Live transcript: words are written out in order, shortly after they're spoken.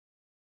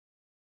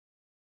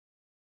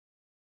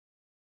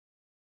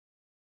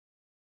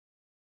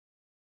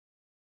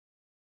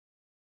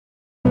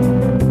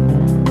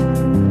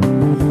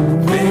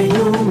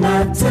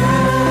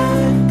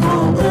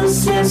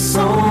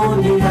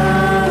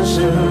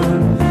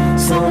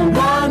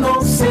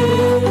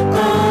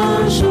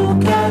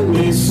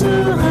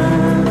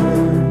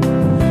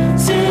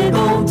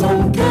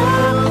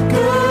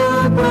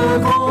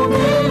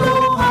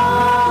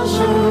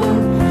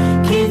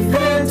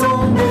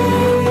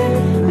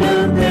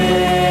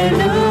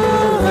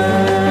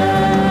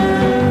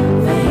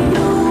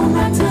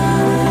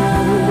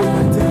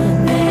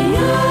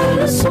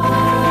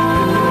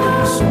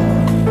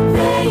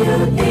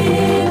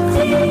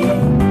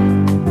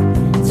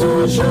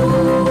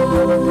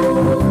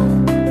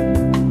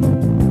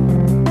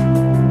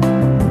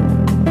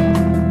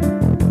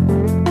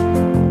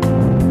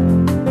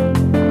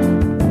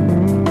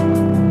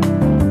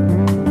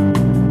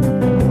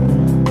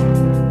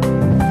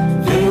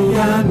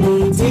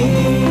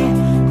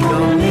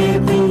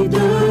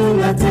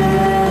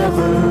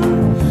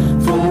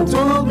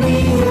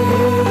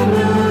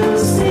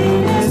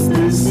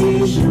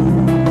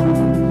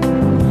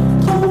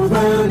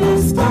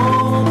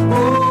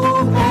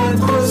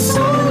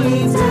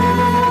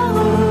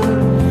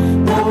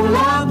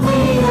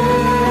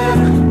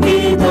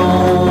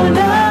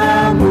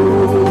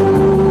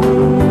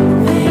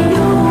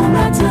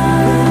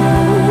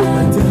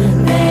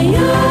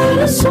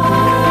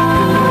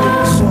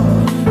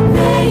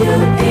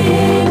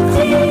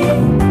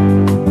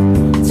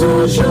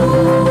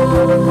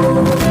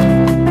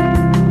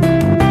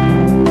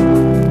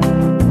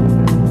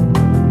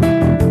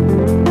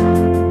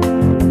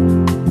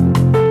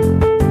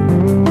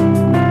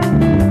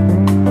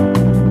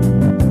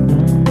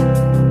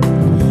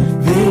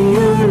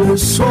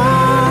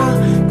soir,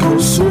 quand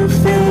se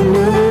fait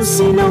le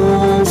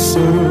silence,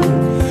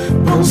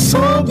 pense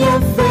au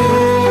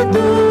bienfait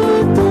de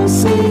ton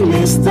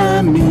céleste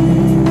ami.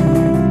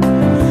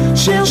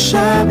 Cherche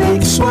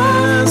avec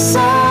soin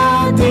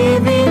sa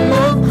divine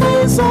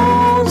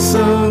présence,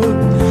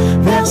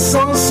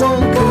 versant son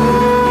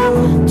cœur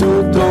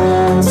tout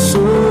en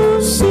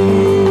souci.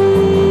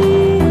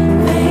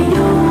 Veille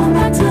au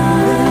matin,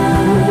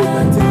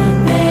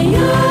 veille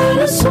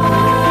le soir,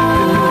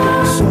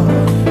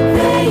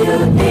 veille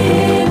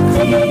et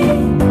prie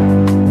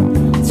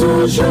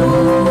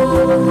toujours.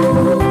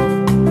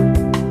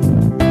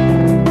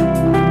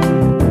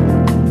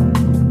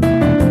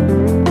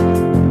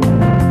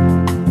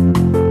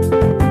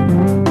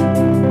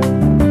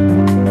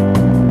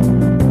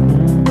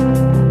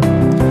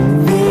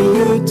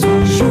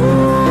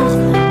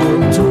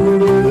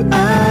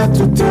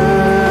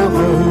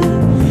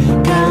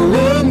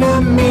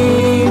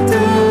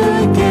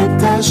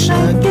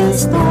 Chaque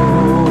instant,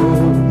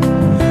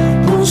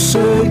 pour se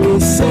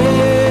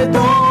glisser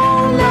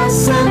dans la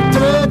sainte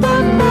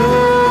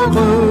demeure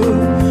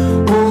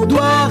où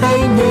doit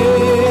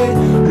régner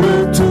le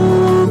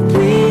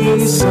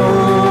Tout-Puissant.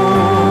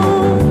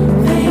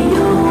 Veille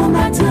au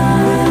matin,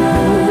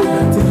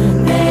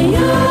 veille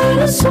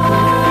le soir,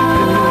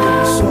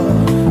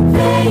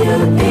 veille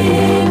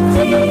et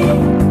prie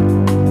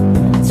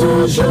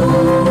toujours.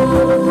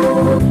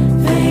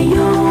 Veille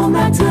au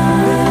matin,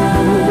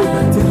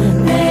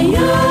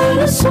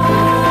 le soir,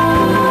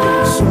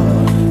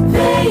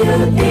 veille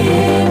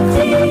et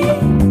prie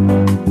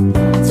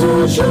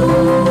toujours.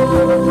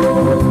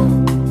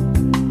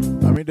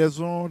 Amis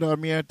des ondes,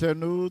 amis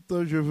internautes,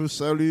 je vous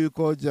salue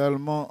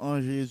cordialement en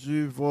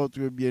Jésus,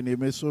 votre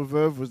bien-aimé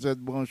Sauveur. Vous êtes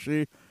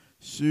branchés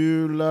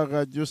sur la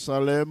radio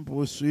Salem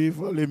pour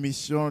suivre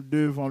l'émission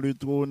Devant le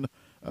trône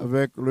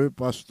avec le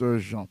pasteur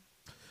Jean.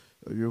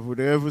 Je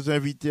voudrais vous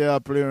inviter à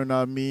appeler un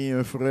ami,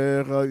 un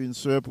frère, une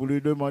sœur pour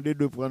lui demander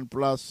de prendre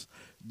place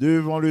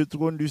devant le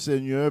trône du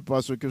Seigneur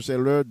parce que c'est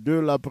l'heure de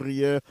la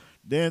prière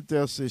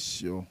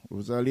d'intercession.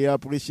 Vous allez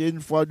apprécier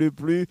une fois de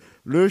plus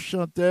le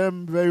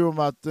chant-thème veille au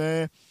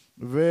matin,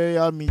 veille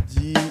à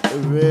midi,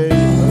 veille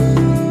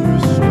le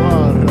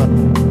soir,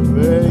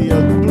 veille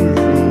toujours.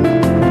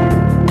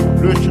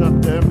 Le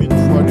chant-thème une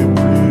fois de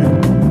plus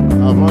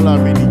avant la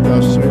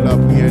méditation et la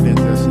prière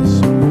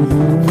d'intercession.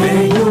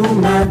 Veille au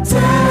matin,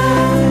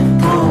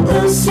 quand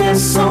un ciel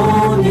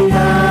sans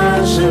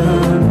nuage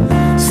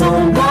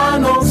semble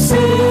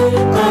annoncer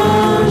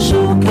un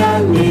jour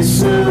calme et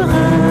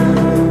serein.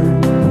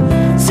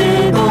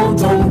 C'est dans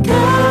ton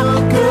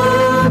cœur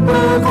que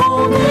peut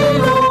gronder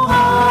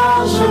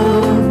l'orage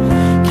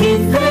qui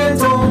fait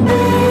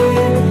tomber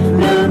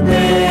le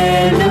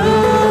pèlerin.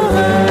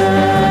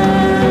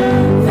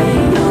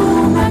 Veille au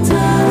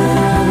matin,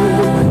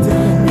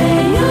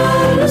 veille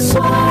le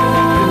soir,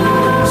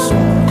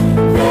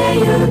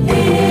 veille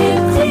et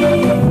prie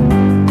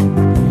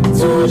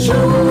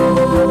toujours.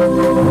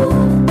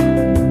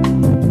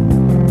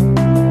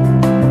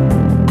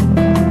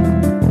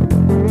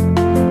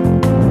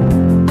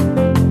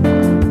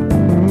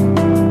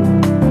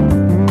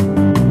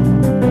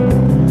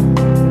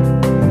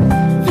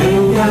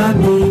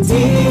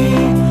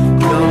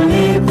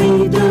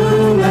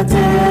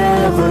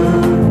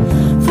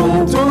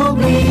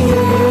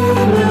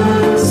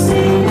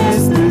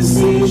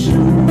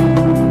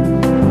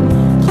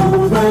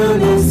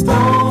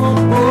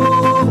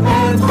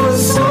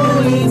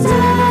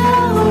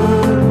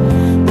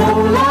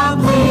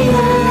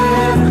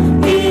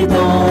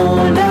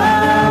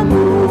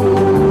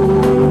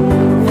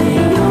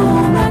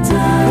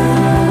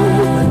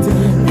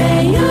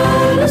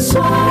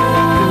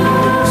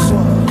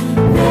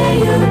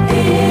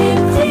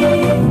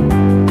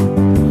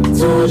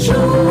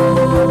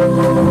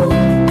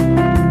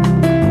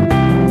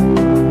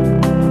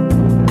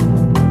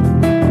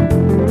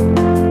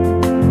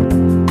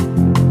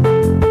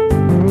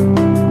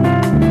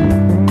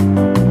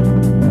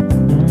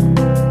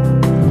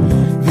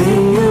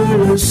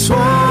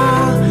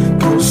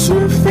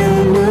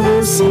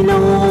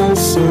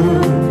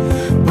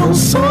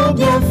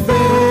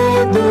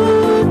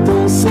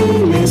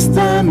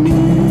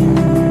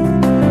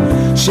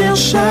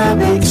 Cherche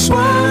avec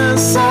soin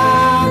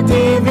sa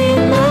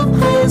divine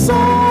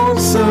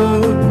présence,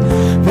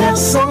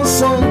 versant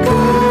son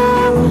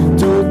cœur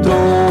tout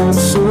en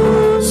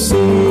souci.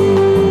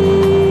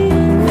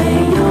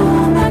 Veille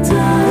au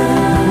matin,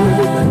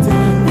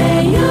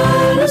 veille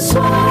le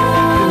soir,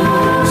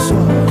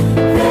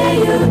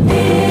 veille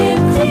et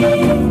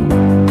prie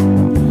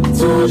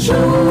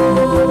toujours.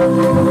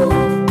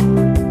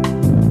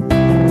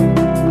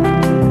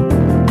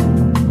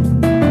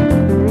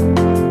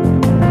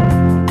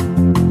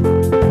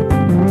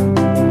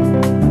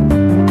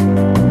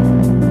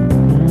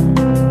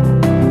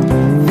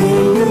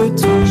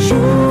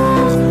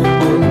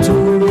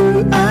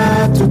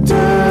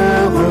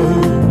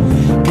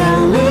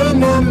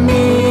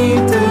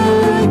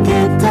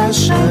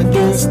 Chaque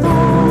instant,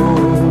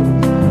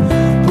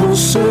 pour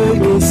se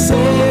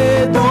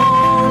glisser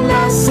dans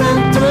la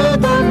sainte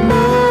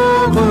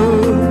demeure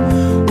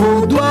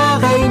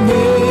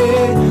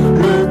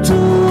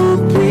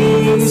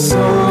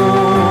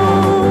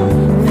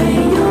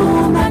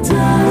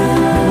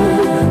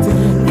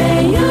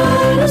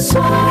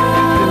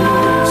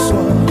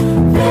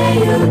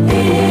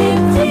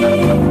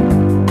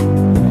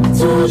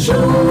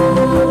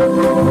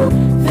toujours,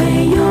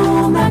 veille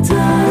au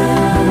matin,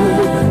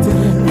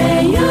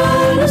 veille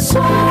le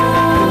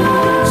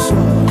soir,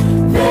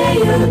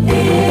 veille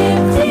et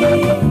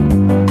prie,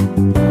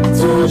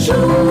 toujours.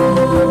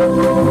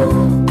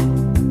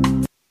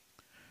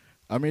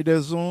 Amis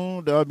des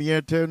ondes, amis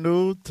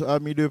internautes,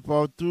 amis de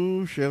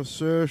partout, chères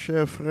sœurs,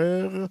 chers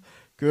frères,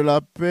 que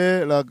la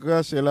paix, la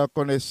grâce et la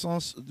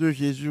connaissance de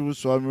Jésus vous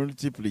soient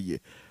multipliées.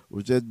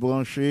 Vous êtes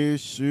branchés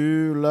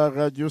sur la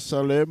radio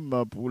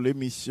Salem pour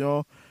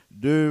l'émission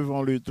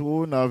Devant le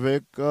trône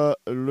avec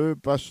le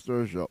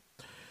pasteur Jean.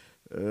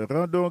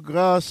 Rendons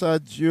grâce à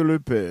Dieu le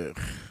Père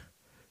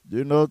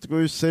de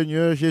notre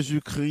Seigneur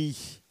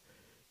Jésus-Christ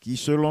qui,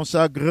 selon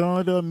sa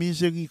grande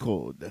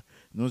miséricorde,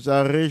 nous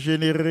a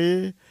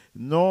régénérés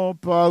non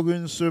par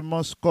une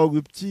semence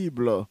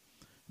corruptible,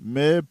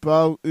 mais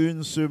par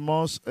une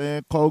semence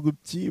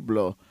incorruptible,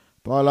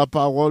 par la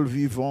parole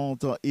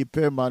vivante et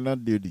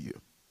permanente de Dieu.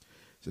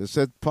 C'est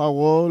cette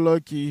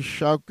parole qui,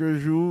 chaque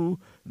jour,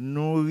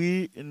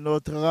 nourrit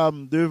notre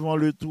âme devant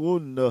le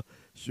trône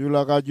sur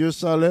la radio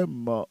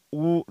Salem,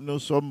 où nous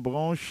sommes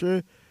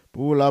branchés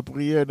pour la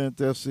prière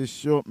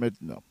d'intercession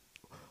maintenant.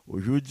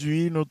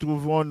 Aujourd'hui, nous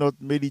trouvons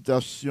notre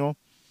méditation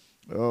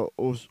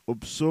au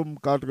psaume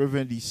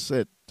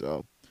 97.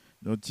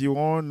 Nous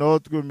tirons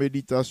notre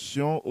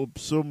méditation au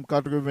psaume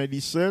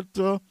 97.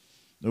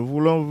 Nous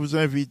voulons vous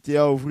inviter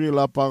à ouvrir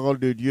la parole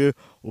de Dieu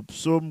au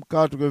psaume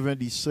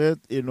 97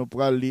 et nous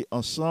pourrons lire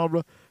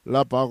ensemble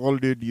la parole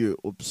de Dieu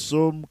au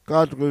psaume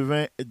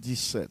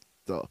 97.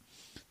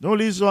 Nous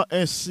lisons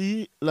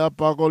ainsi la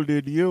parole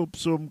de Dieu au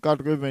psaume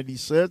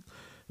 97.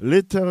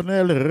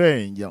 L'Éternel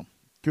règne,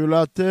 que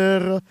la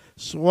terre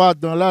soit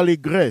dans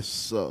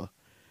l'allégresse,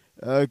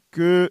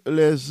 que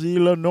les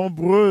îles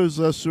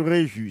nombreuses se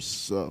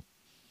réjouissent.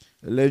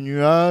 Les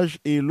nuages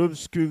et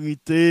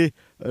l'obscurité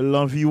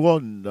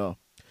l'environnent.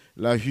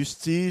 La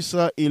justice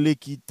et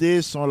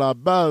l'équité sont la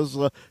base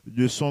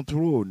de son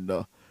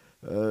trône.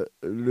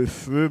 Le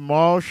feu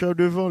marche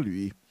devant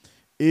lui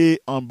et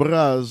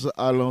embrase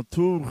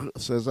alentour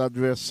ses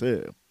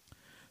adversaires.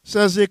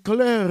 Ses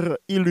éclairs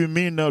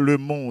illuminent le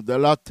monde,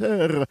 la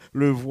terre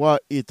le voit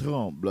et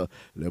tremble.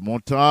 Les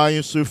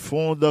montagnes se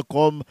fondent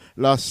comme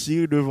la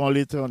cire devant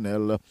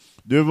l'Éternel,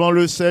 devant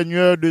le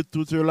Seigneur de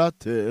toute la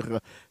terre.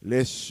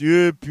 Les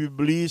cieux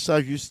publient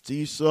sa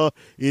justice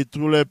et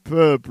tous les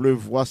peuples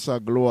voient sa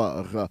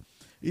gloire.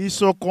 Ils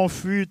sont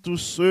confus tous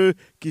ceux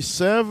qui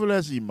servent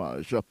les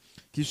images,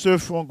 qui se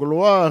font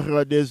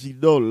gloire des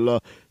idoles.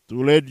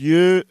 Tous les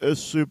dieux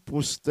se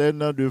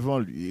prosternent devant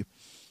lui.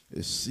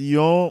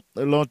 Sion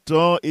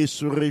l'entend et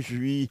se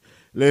réjouit.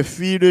 Les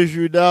filles de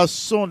Juda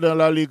sont dans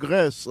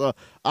l'allégresse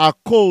à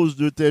cause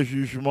de tes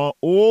jugements,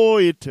 ô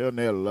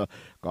Éternel.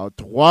 Car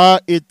toi,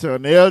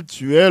 Éternel,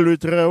 tu es le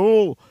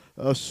Très-Haut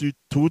sur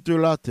toute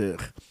la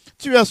terre.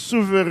 Tu es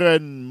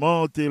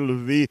souverainement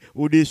élevé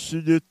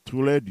au-dessus de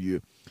tous les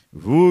dieux.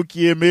 Vous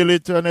qui aimez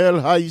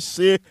l'Éternel,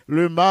 haïssez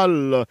le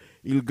mal.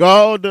 Il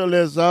garde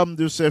les âmes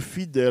de ses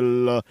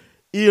fidèles.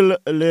 Il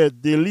les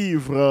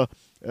délivre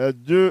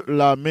de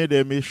la main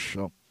des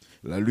méchants.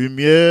 La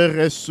lumière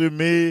est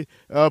semée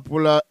pour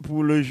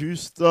le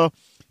juste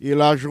et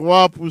la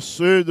joie pour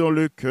ceux dont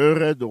le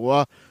cœur est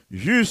droit.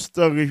 Juste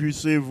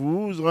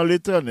réjouissez-vous en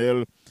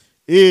l'Éternel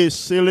et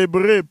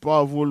célébrez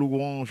par vos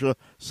louanges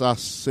sa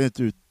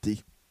sainteté.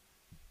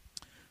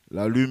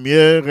 La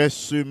lumière est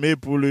semée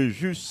pour le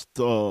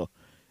juste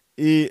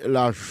et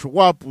la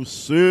joie pour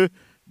ceux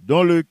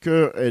dont le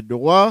cœur est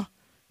droit.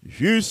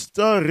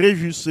 Juste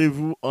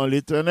réjouissez-vous en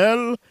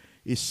l'Éternel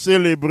et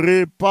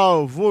célébrez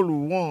par vos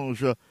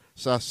louanges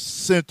sa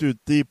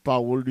sainteté,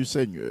 parole du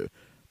Seigneur.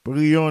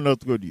 Prions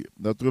notre Dieu.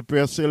 Notre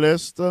Père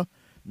Céleste,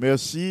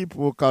 merci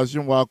pour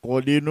l'occasion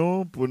accordée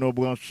nous pour nous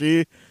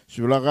brancher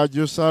sur la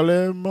radio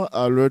Salem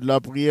à l'heure de la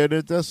prière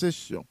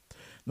d'intercession.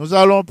 Nous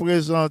allons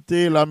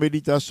présenter la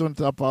méditation de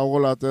ta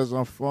parole à tes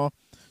enfants.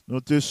 Nous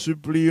te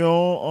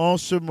supplions en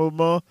ce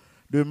moment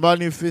de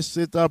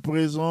manifester ta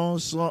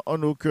présence en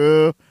nos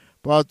cœurs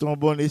par ton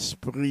bon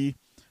esprit.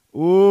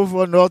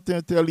 Ouvre notre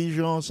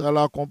intelligence à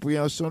la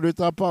compréhension de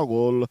ta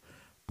parole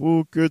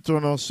pour que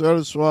ton nom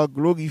seul soit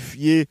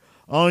glorifié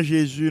en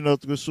Jésus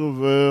notre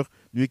Sauveur,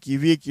 lui qui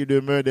vit et qui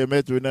demeure dès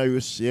maintenant et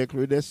au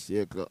siècle des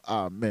siècles.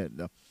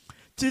 Amen.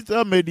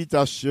 Titre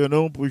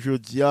méditation pour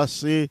aujourd'hui,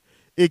 c'est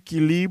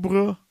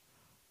équilibre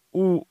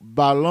ou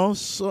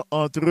balance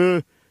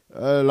entre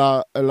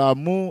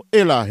l'amour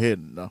et la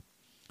haine.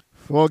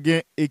 Faut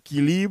gagner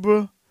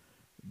équilibre,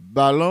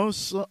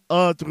 balance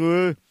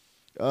entre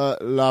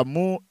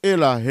l'amour et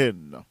la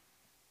haine.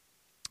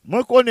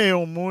 Moi, connais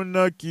un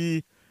monde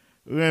qui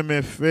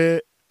remet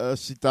fait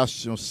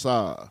citation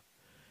ça.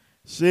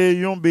 C'est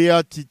une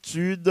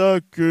béatitude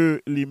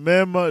que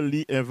lui-même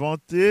lui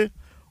inventé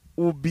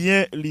ou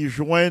bien lui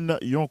joignent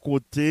un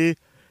côté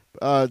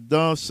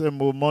dans ces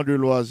moments de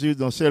loisir,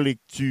 dans ces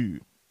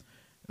lectures.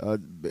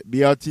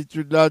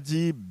 Béatitude là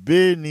dit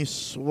béni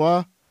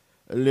soient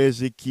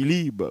les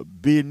équilibres,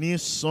 bénis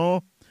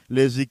sont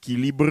les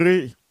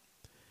équilibrés.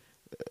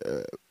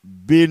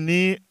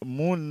 béni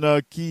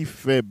moun qui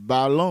fait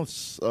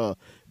balance,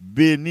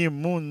 béni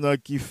moun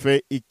qui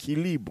fait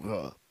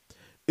équilibre.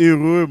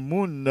 Heureux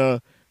moun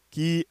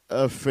qui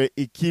fait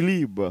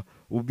équilibre,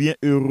 ou bien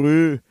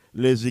heureux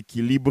les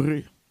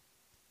équilibrés.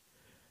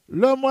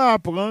 Là, moi,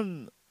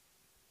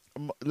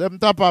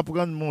 m'ta pas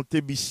apprendre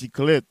monter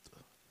bicyclette.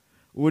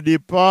 Au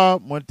départ,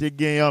 moi, t'ai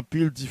gagné en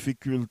pile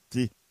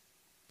difficulté.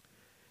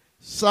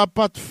 Ça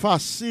pas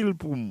facile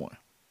pour moi.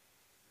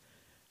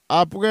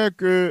 Après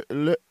que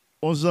les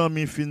 11 ans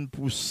mi fin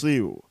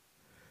pousser,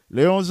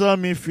 les 11 ans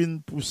mi fin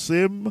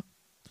pousser,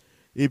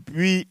 et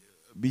puis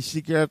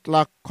bicyclette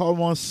là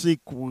commencé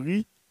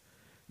courir,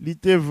 il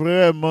était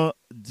vraiment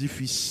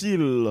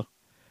difficile.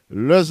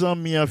 Les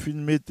amis a fin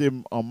mettre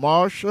en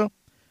marche,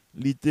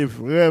 il était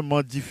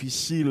vraiment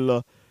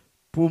difficile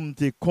pour me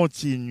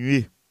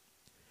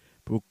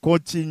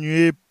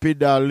continuer,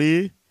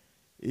 pédaler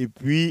et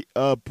puis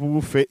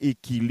pour faire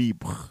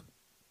équilibre.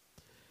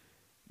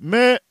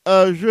 Mais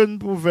je ne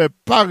pouvais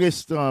pas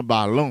rester en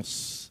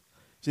balance.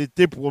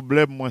 C'était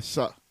problème moi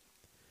ça.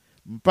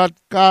 Pas de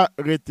cas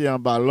rester en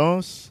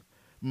balance,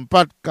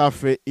 pas de cas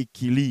faire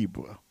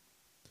équilibre.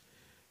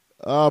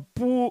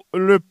 Pour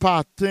le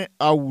patin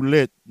à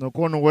roulette, donc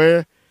on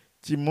voit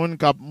ti moun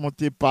k'ap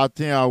monter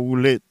patin à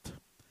roulette.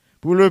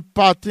 Pour le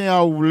patin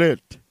à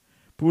roulette,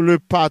 pour le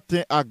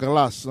patin à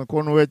glace, donc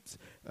on voit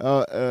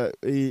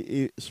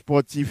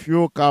sportif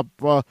yo k'ap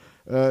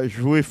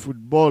jouer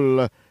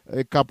football,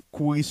 k'ap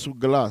courir sous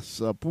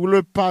glace. Pour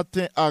le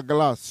patin à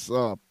glace,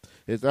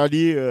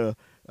 c'est-à-dire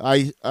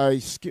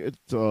ice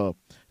skate,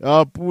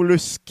 pour le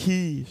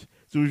ski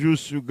toujours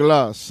sur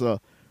glace,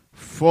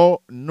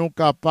 faut nous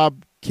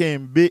capable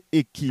kembe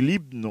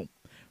équilibre non.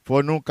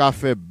 Faut nous qu'a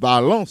faire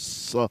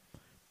balance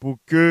pour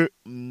que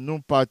nous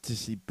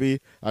participions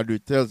à de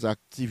telles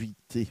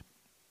activités.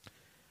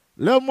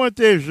 Là, moi,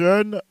 j'étais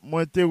jeune,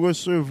 moi, j'étais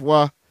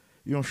recevoir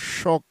un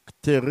choc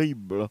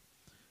terrible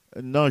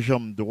dans la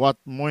jambe droite,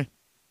 moi.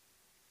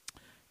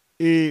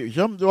 Et la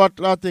jambe droite,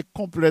 là, était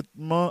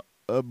complètement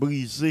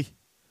brisée.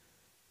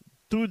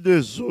 Tout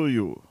deux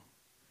os,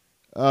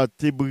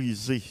 étaient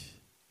brisés.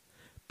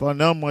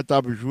 Pendant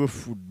que j'ai joué au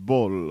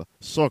football,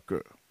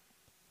 soccer.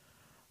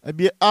 Eh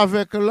bien,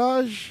 avec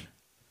l'âge,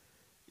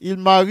 il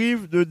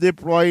m'arrive de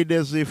déployer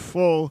des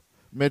efforts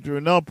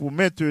maintenant pour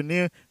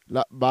maintenir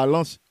la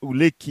balance ou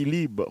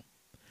l'équilibre.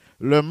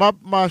 Le map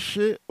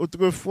marché,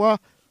 autrefois,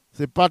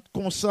 c'est pas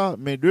comme ça,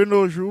 mais de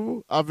nos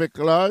jours, avec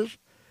l'âge,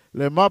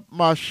 le map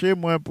marché,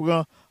 moi,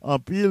 prend en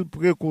pile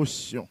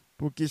précaution.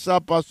 Pour qui ça?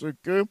 Parce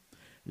que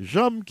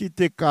jambe qui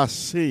t'est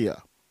cassée,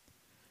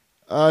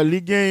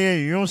 li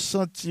gagne 1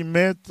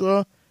 cm,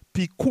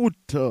 puis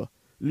coûte,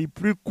 li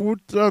plus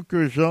coûte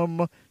que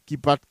jambe qui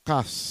pas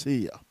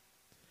cassée.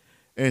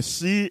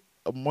 Ainsi,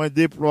 moi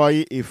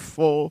déployer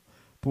effort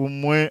pour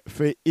moi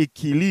faire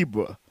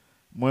équilibre,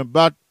 moi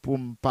battre pour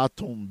ne pas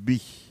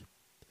tomber.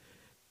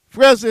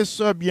 Frères et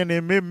sœurs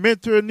bien-aimés,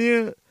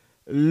 maintenir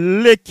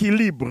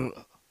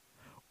l'équilibre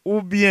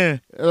ou bien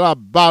la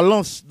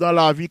balance dans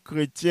la vie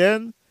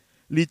chrétienne,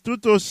 est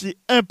tout aussi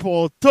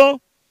important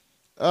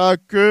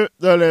que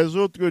dans les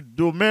autres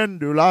domaines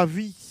de la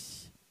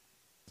vie.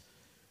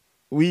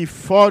 Oui, il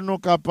faut nous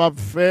capables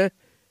de faire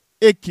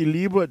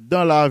équilibre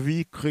dans la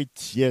vie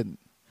chrétienne.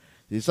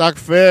 C'est ça que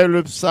fait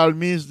le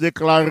psalmiste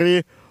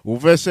déclaré au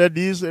verset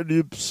 10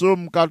 du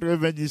psaume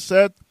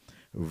 97.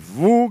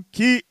 Vous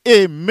qui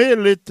aimez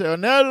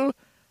l'Éternel,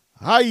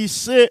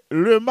 haïssez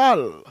le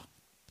mal.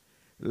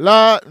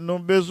 Là, nous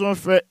avons besoin de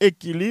faire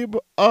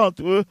équilibre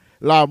entre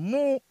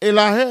l'amour et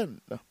la haine.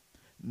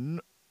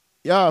 Il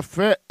y a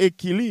fait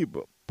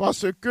équilibre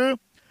parce que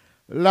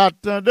la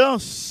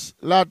tendance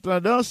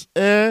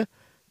est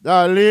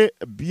d'aller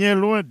bien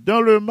loin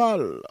dans le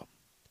mal.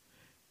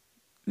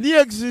 Il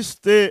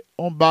existait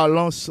en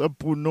balance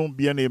pour nous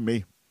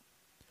bien-aimés.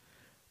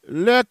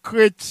 Les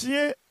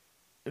chrétiens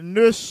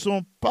ne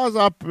sont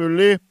pas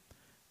appelés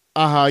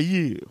à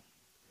haïr.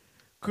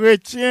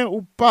 Chrétiens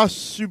ou pas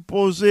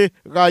supposés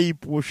haïr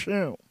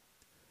prochain,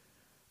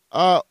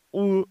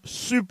 ou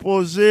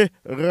supposés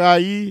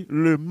haïr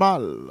le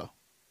mal.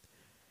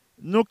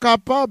 Nous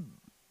capables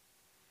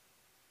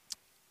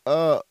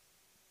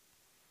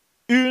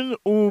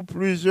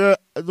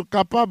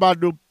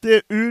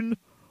d'adopter une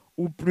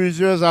ou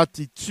plusieurs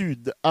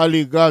attitudes à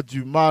l'égard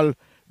du mal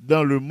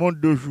dans le monde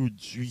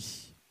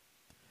d'aujourd'hui.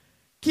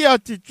 Quelle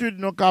attitude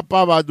nous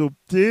capables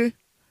d'adopter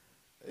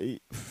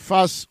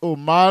face au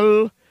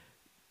mal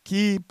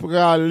qui pourrait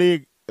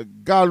aller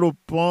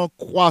galopant,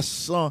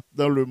 croissant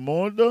dans le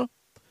monde?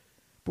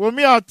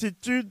 Première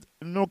attitude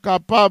nous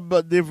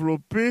capables de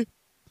développer,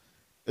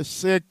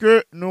 c'est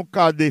que nous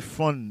qu'à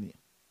défendre.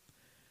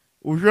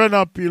 Ou jeune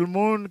en pile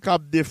monde qui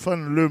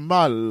défendre le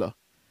mal,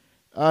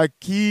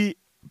 qui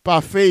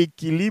pas fait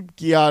équilibre,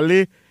 qui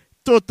allait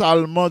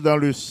totalement dans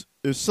le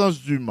sens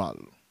du mal.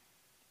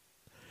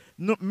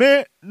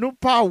 Mais nous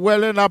pas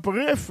n'a pas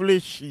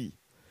réfléchi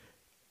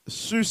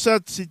sur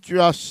cette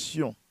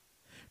situation.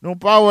 Nous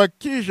pas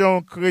qui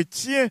sont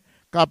chrétiens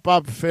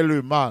capable de faire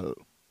le mal.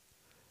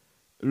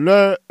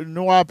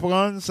 Nous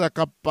apprendre ça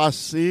qui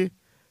passé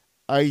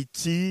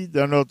Haïti,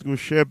 dans notre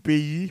cher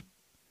pays,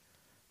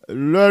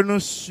 là nous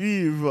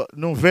suivons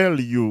nouvelles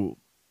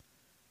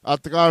à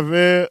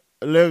travers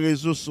les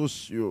réseaux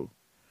sociaux,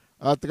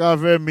 à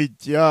travers les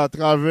médias, à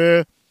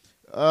travers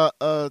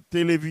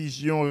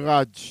télévision,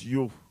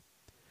 radio.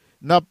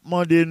 N'a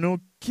demandé nous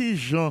qui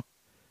gens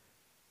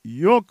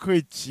yon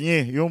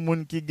chrétien, yon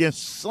moun qui gen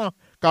sang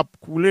k'ap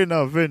koule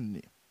dans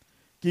veine,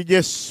 qui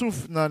gen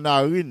souffle dans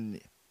narine.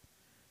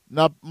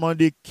 N'a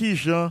demandé qui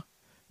gens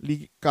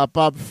li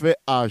capable faire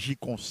agir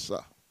comme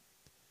ça.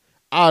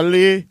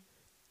 Aller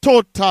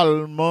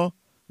totalement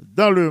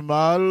dans le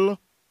mal,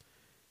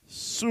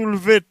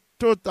 soulever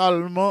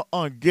totalement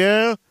en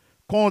guerre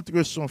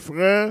contre son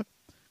frère,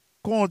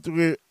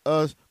 contre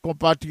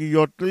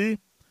compatriote,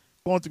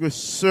 contre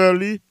sœur,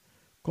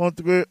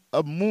 contre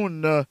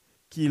moun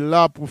qui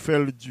là pour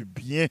faire du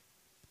bien,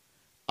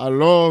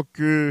 alors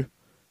que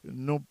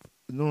nous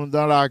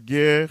dans la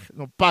guerre,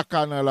 nous pas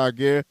qu'à dans la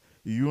guerre,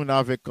 y'un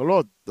avec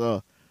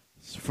l'autre.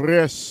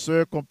 Frères,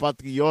 sœurs,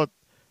 compatriotes,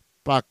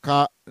 pas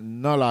qu'à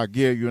dans la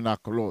guerre, y'un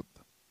avec l'autre.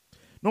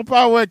 Nous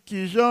pas ouais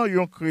qui gens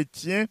yon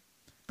chrétien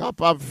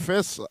capable de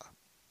faire ça.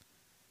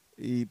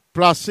 Et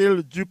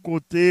placer du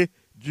côté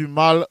du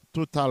mal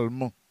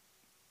totalement.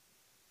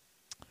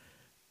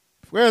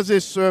 Frères et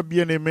sœurs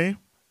bien-aimés,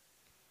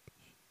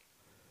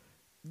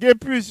 il y a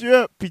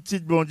plusieurs petits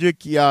bon Dieu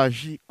qui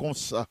agissent comme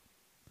ça.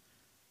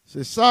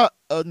 C'est ça,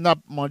 on a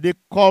demandé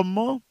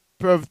comment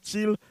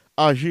peuvent-ils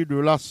agir de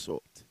la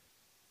sorte,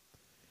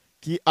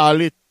 qui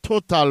allaient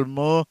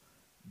totalement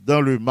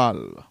dans le mal.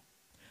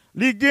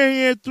 Les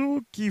gagnent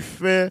tout qui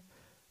fait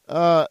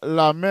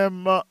la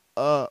même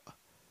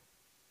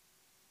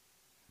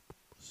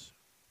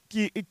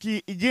qui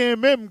gagne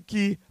même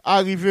qui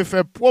arrive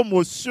faire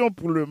promotion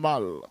pour le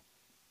mal,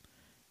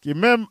 qui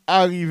même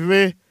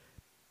arrive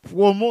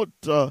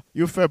promote,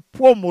 il fait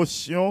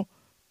promotion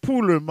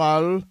pour le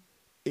mal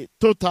et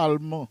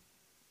totalement.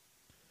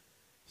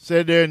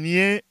 Ces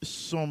derniers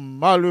sont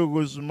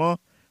malheureusement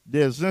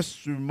des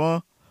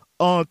instruments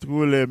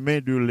entre les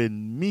mains de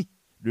l'ennemi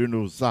de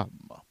nos âmes.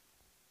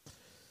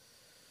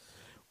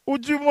 Ou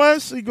du moins,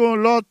 si on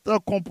l'autre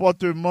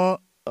comportement,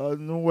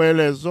 nous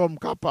les hommes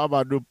capables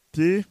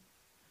d'adopter,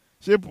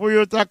 c'est pour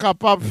être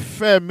capable de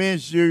fermer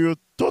les yeux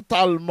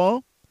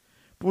totalement,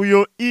 pour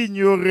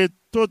ignorer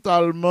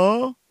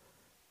totalement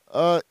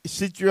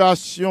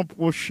situation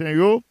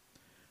prochaine,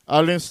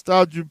 à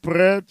l'instar du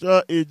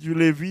prêtre et du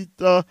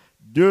lévite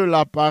de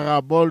la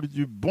parabole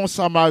du bon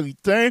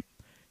samaritain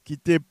qui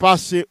t'est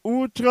passé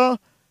outre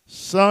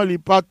sans lui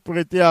pas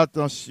prêter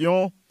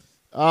attention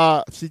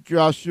à la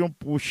situation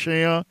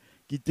prochaine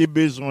qui t'est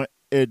besoin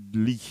d'aide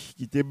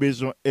qui t'est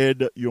besoin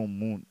d'aide yon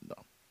monde.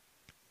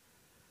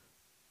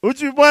 Ou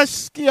du moins,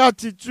 qui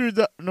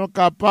attitude nous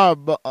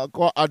capables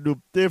encore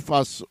adopter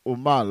face au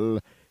mal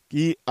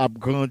qui a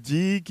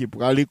grandi, qui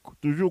pourrait aller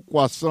toujours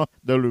croissant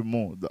dans le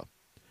monde.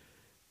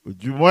 Ou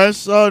du moins,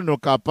 ça, nous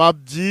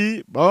capables de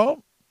dire,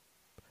 bon,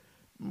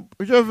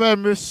 je vais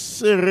me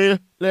serrer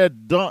les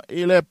dents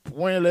et les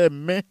poings, les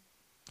mains,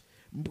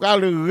 je vais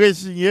le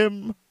résigner,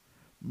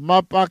 je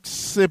vais pas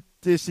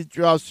accepter la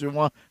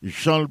situation,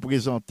 j'en le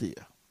présenter.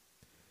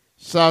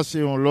 Ça,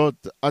 c'est une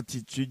autre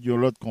attitude,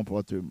 un autre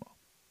comportement.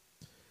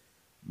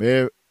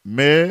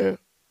 Mais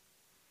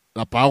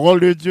la parole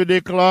de Dieu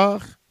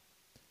déclare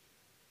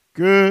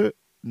que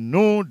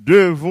nous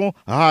devons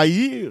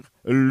haïr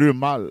le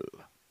mal.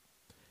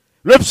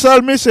 Le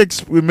psalmiste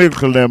s'exprime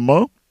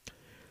clairement.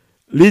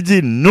 Il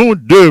dit, nous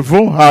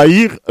devons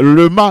haïr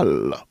le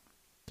mal.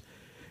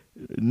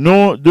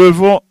 Nous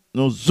devons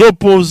nous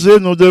opposer,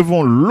 nous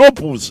devons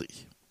l'opposer.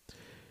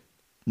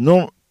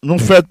 Nous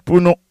faisons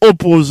pour nous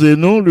opposer,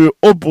 nous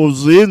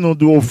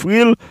devons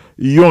offrir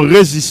une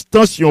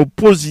résistance, une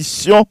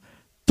opposition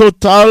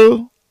totale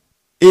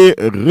et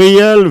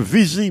réelle,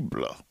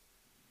 visible.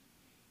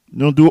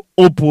 Nous devons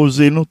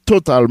opposer nous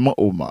totalement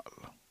au mal.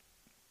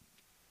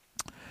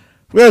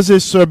 Frères et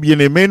sœurs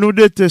bien-aimés, nous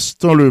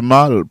détestons le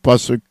mal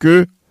parce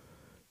que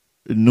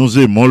nous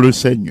aimons le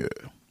Seigneur.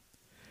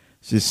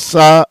 C'est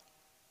ça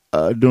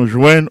nous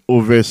joignons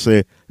au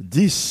verset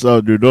 10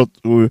 de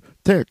notre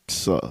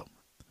texte.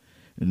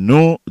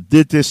 Nous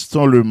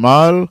détestons le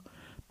mal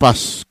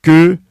parce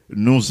que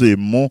nous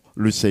aimons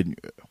le Seigneur.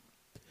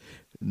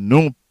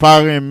 Nous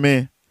pas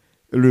aimer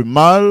le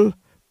mal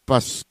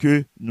parce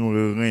que nous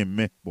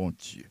aimons bon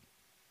Dieu.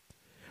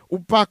 Ou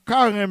pas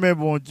qu'à aimer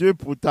bon Dieu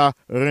pour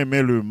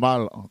aimer le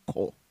mal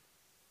encore.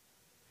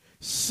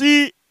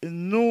 Si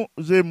nous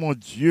aimons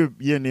Dieu,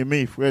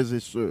 bien-aimés frères et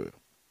sœurs,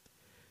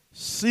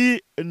 si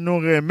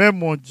nous aimons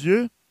mon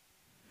Dieu,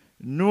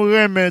 nous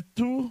aimons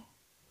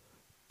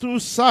tout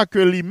ça que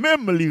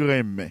lui-même lui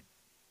aimait.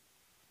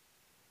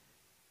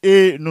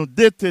 Et nous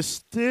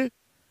détester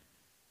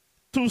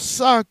tout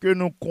ça que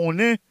nous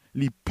connaissons,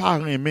 lui pas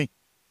aimer.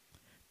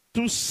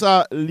 Tout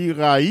ça lui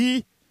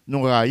raït,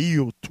 nous raït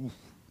tout.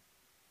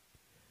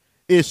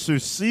 Et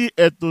ceci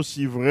est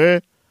aussi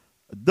vrai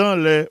dans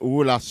les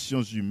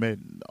relations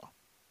humaines.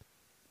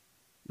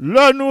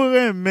 Là, nous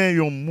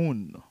aimons un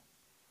monde.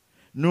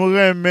 Nous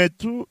aimons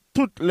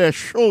toutes les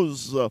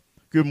choses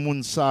que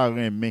moun sa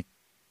remet.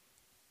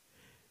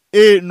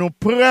 Et nous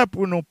prêts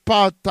pour nous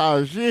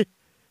partager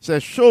ces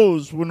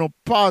choses, pour nous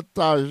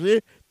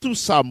partager tout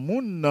ça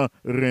moun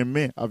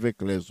remet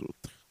avec les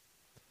autres.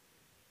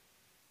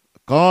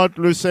 Quand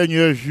le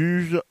Seigneur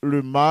juge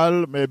le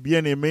mal, mes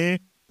bien-aimés,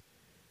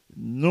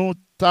 nous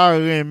t'a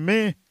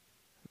remet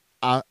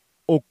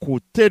aux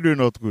côtés de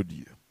notre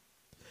Dieu.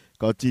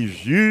 Quand il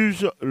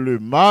juge le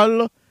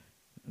mal,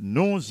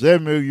 nous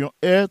aimerions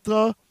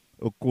être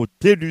aux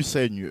côtés du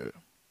Seigneur.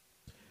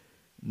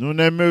 Nous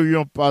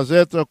n'aimerions pas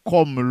être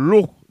comme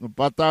l'eau. Nous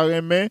pas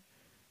t'aimer,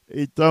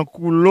 étant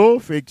que l'eau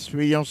fait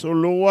expérience au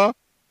l'eau,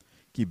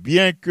 qui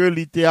bien que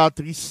l'été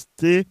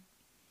attristé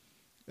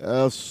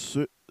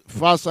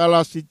face à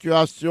la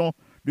situation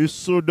de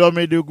Sodome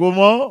et de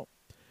Gomorrhe,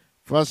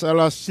 face à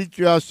la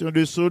situation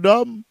de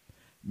Sodome,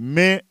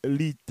 mais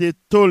l'été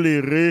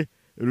toléré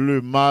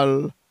le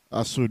mal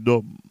à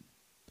Sodome.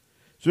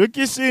 Ce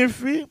qui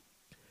signifie,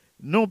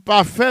 non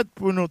pas fait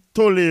pour nous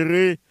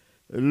tolérer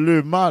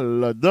le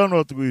mal dans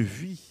notre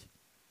vie,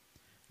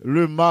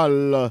 le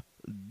mal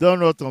dans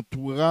notre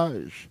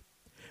entourage,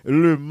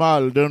 le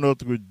mal dans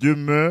notre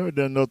demeure,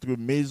 dans notre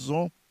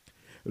maison,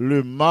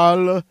 le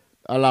mal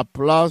à la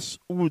place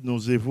où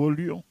nous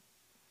évoluons.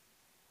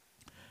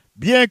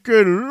 Bien que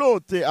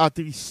l'autre est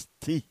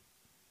attristé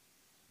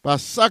par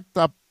ça que tu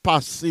as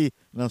passé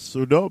dans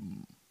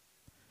Sodome,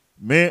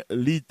 mais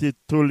il t'a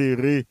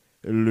toléré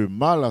le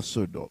mal à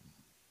Sodome.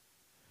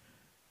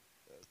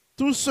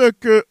 Tout ce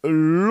que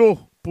l'eau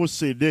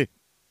possédait,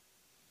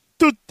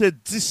 tout est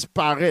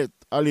disparaît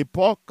à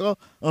l'époque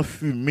en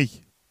fumée.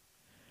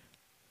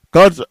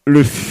 Quand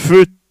le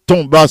feu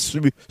tomba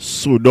sur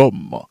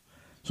Sodome,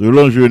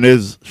 selon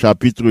Genèse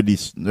chapitre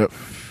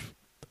 19.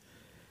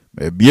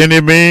 Mais bien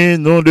aimés,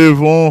 nous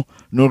devons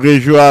nous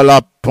réjouir à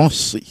la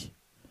pensée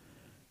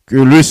que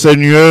le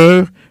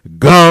Seigneur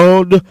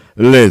garde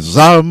les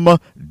âmes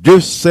de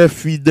ses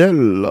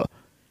fidèles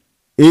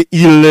et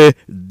il les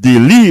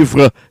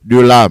délivre de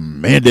la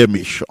main des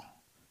méchants,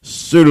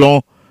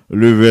 selon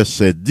le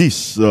verset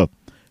 10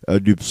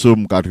 du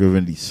psaume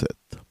 97.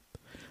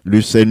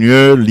 Le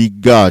Seigneur l'y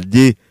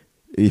gardé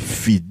et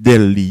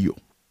fidèle lion,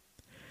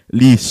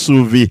 l'y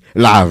sauvé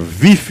la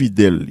vie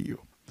fidèle lion,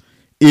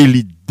 et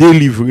l'y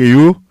délivré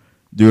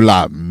de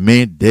la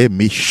main des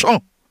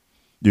méchants,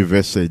 du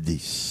verset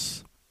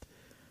 10.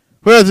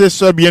 Frères et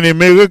sœurs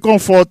bien-aimés,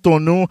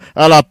 réconfortons-nous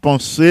à la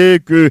pensée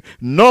que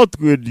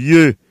notre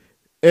Dieu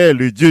est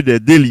le Dieu des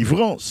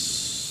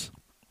délivrances.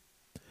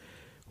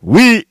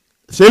 Oui,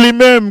 c'est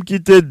lui-même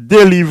qui t'a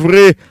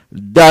délivré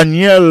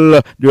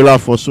Daniel de la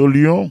fosse au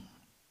lion.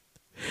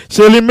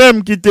 C'est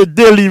lui-même qui t'a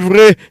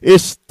délivré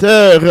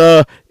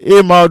Esther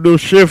et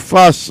Mardochée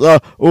face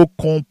au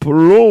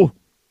complot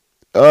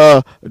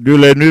de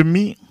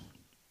l'ennemi.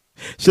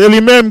 C'est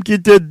lui-même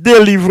qui t'a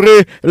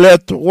délivré les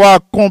 3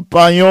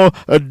 compagnons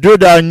de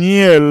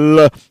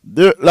Daniel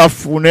de la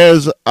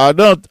fournaise,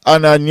 Adam,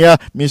 Anania,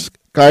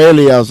 Michaël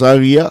et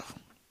Azaria.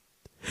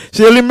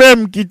 C'est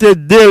lui-même qui t'a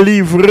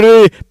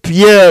délivré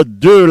Pierre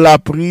de la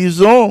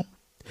prison.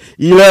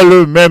 Il est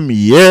le même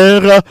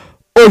hier,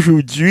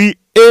 aujourd'hui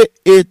et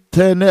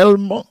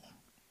éternellement.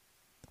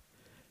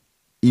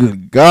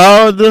 Il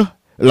garde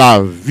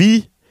la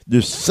vie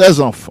de ses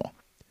enfants.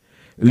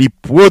 Il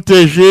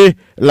protéger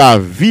la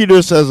vie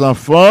de ses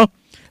enfants,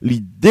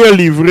 il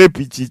délivrer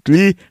petit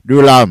lui de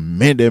la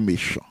main des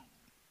méchants.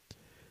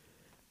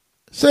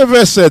 C'est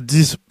verset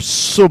 10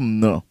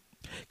 psaume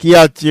qui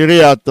a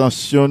attiré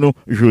attention nous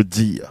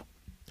jeudi.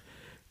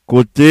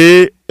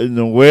 Côté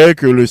nous voyons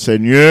que le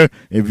Seigneur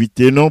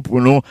invite nous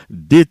pour nous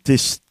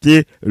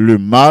détester le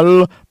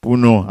mal, pour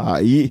nous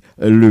haïr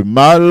le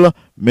mal,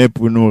 mais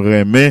pour nous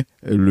aimer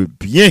le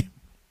bien.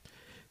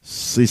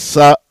 C'est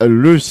ça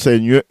le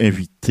Seigneur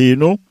invite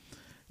nous,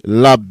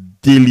 l'a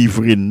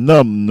délivrer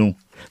nous,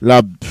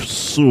 l'a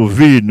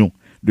sauver nous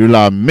de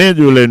la main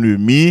de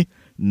l'ennemi.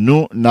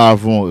 Nous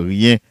n'avons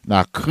rien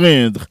à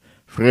craindre,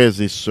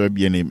 frères et sœurs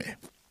bien-aimés.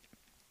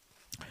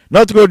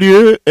 Notre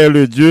Dieu est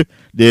le Dieu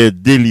des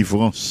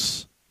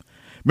délivrances.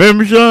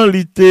 Même Jean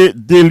l'était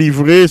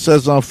délivré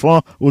ses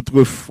enfants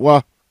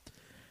autrefois,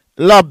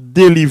 l'a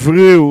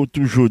délivré ou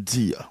toujours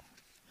dire.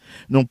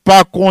 Non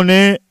pas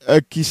connaît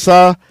qui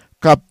ça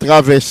qu'a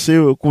traversé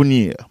au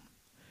Kounir.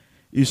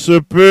 Il se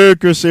peut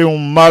que c'est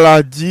une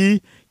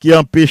maladie qui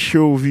empêche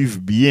de vivre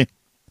bien.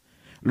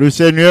 Le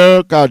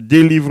Seigneur qu'a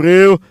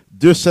délivré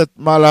de cette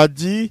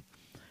maladie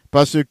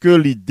parce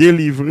que il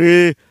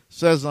délivrait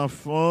ses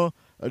enfants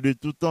de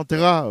toute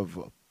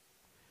entrave.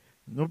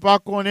 Nous pas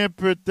connaît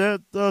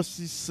peut-être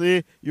si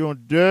c'est un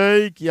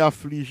deuil qui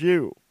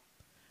afflige.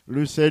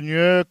 Le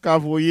Seigneur qu'a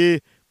envoyé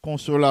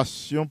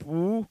consolation pour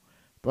vous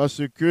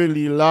parce que il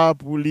est là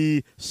pour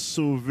lui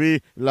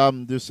sauver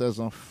l'âme de ses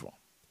enfants.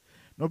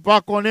 Nous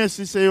pas connaît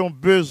si c'est un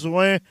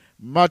besoin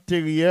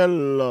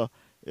matériel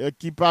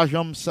qui pas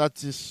jamais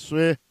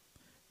satisfait,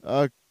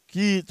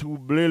 qui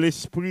trouble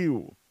l'esprit,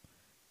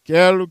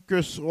 quel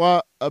que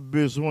soit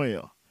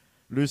besoin.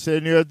 Le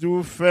Seigneur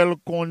nous fait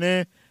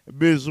connaître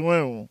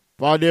besoin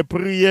par des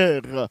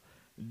prières,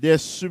 des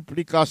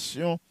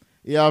supplications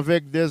et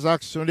avec des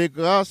actions de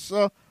grâce,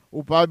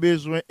 ou pas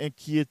besoin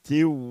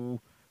d'inquiéter ou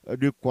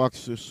de quoi que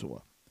ce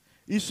soit.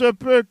 Il se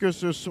peut que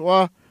ce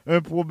soit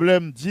un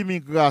problème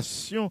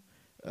d'immigration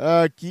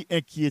qui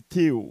inquiète,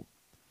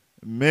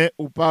 mais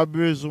ou pas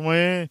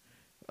besoin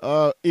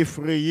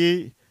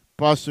effrayer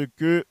parce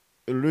que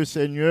le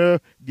Seigneur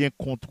bien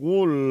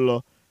contrôle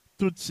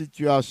toute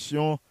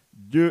situation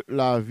de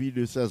la vie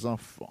de ses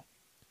enfants.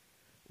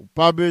 Ou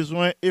pas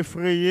besoin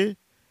effrayer,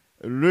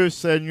 le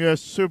Seigneur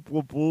se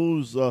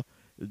propose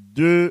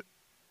de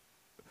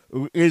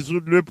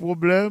résoudre le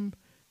problème,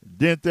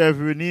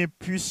 d'intervenir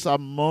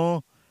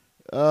puissamment.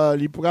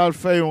 Il pourra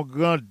faire un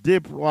grand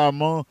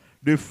déploiement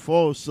de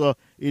force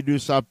et de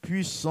sa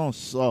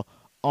puissance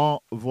en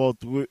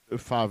votre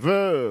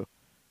faveur.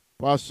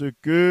 Parce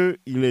que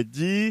il est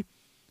dit,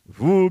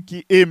 vous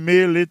qui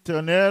aimez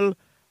l'Éternel,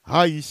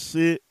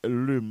 haïssez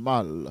le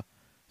mal.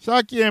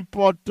 Ça qui est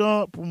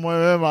important pour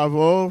moi-même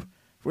avoir,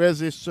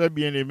 frères et sœurs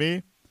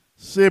bien-aimés,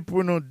 c'est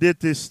pour nous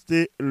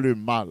détester le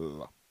mal.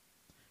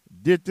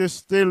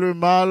 Détester le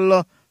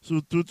mal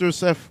sous toutes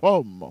ses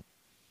formes.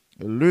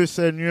 Le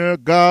Seigneur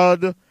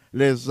garde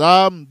les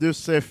âmes de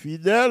ses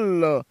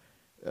fidèles,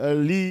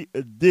 les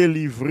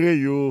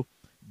délivrer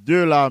de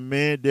la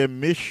main des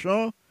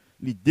méchants,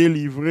 les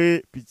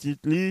délivrer petit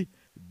lit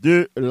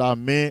de la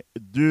main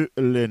de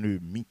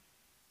l'ennemi.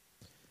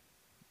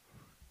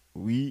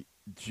 Oui,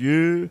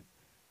 Dieu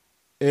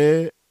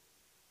est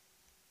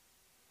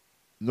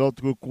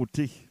notre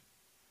côté.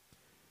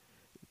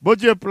 Bon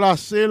Dieu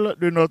placé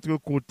de notre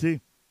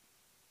côté.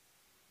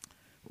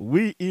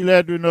 Oui, il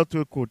est de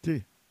notre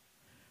côté.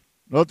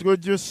 Notre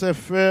Dieu sait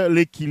faire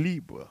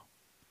l'équilibre.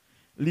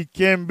 Il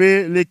kembe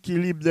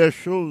l'équilibre des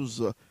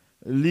choses.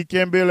 Il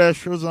kembe les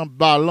choses en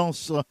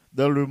balance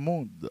dans le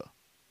monde.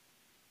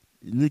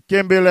 Il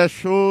kembe les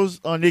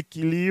choses en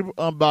équilibre,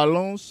 en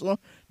balance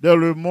dans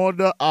le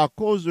monde à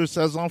cause de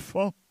ses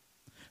enfants.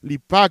 Il n'a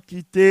pas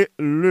quitté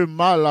le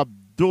mal à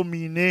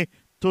dominer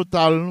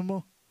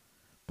totalement.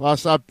 Par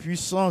sa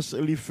puissance,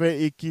 il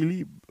fait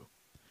équilibre.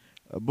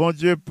 Bon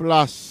Dieu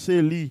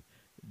place-lui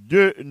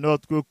de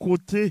notre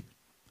côté.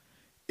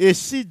 Et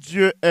si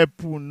Dieu est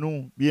pour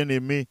nous,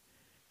 bien-aimés,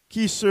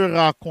 qui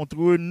sera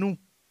contre nous?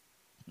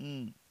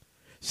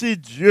 Si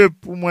Dieu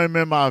pour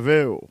moi-même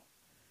avec nous,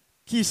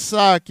 qui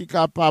ça qui est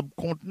capable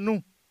contre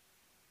nous?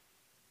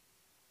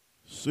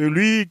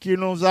 Celui qui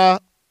nous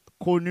a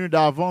connus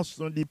d'avance,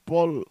 nous dit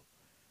Paul.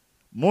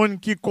 Monde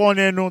qui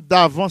connaît nous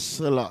d'avance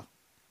là.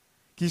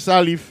 Qui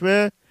ça lui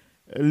fait?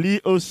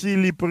 Lui aussi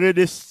lui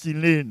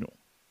prédestiné nous.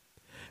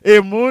 Et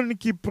monde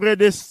qui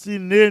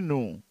prédestiné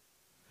nous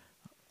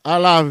à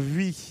la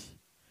vie,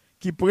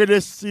 qui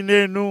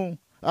prédestiné nous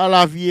à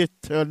la vie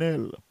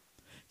éternelle,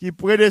 qui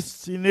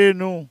prédestiné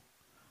nous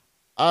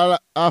à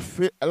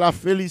la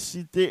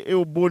félicité et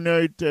au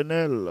bonheur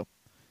éternel.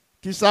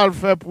 Qui ça le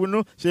fait pour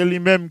nous? C'est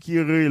lui-même qui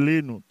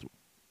relève nous tout.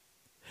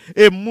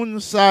 Et moun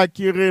ça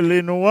qui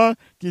relève nous,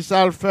 qui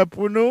ça le fait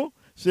pour nous?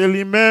 C'est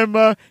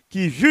lui-même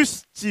qui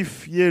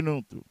justifie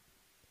nous tout.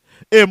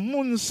 Et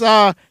moun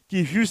ça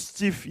qui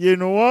justifie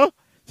nous,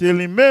 c'est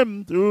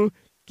lui-même tout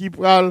qui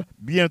pourra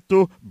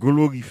bientôt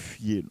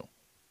glorifier nous.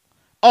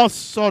 En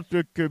sorte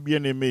que,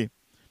 bien-aimés,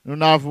 nous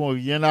n'avons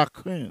rien à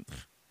craindre.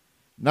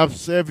 Nous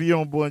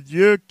servons un bon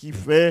Dieu qui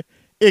fait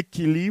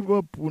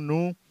équilibre pour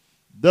nous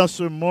dans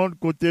ce monde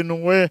côté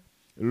nous.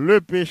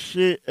 Le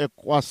péché est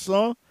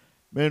croissant,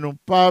 mais nous n'avons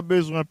pas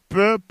besoin de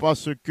peur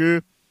parce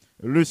que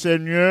le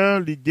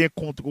Seigneur lui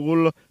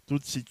contrôle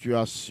toute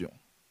situation.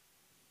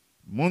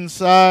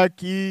 Mounsa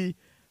qui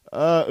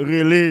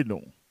relève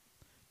nous,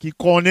 qui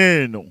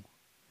connaît nous,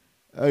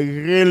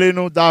 relève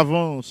nous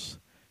d'avance,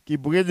 qui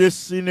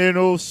prédestine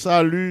nos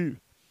salut,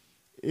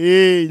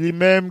 et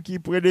lui-même qui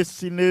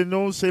prédestine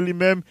nous, c'est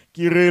lui-même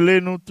qui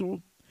relève nous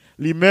tout.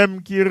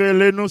 Lui-même qui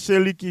relève nous, c'est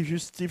lui qui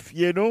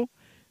justifie nous,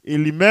 et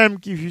lui-même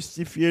qui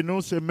justifie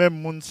nous, c'est même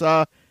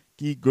Mounsa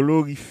qui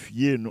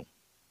glorifie nous.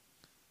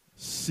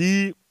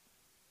 Si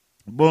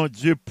bon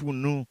Dieu pour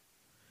nous,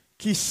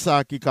 qui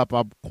ça qui est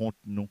capable contre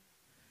nous?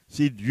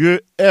 Si Dieu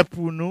est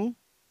pour nous,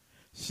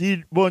 si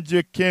bon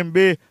Dieu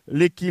kembe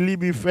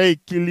l'équilibre, il fait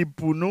équilibre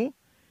pour nous,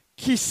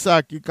 qui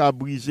ça qui a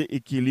brisé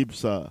l'équilibre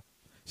ça?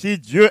 Si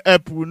Dieu est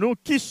pour nous,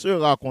 qui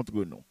sera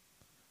contre nous?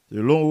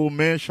 Selon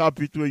Romains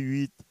chapitre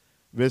 8,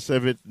 verset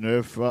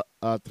 29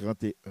 à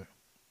 31.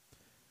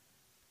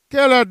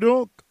 Quelle est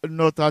donc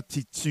notre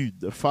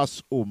attitude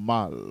face au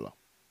mal?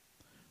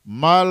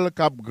 Mal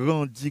qui a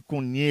grandi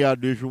qu'on y a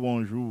de jour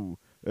en jour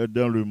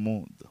dans le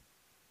monde.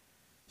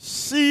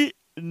 Si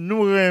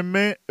nous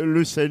aimons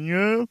le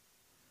Seigneur,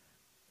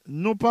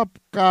 nous pas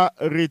qu'à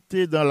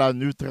rester dans la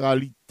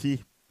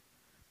neutralité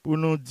pour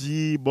nous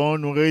dire, bon,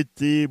 nous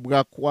rester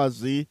bras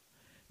croisés,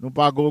 nous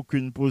pas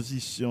aucune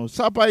position.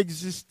 Ça n'a pas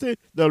existé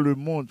dans le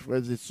monde,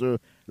 frères et sœurs,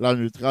 la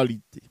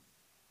neutralité.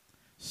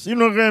 Si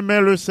nous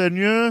aimons le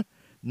Seigneur,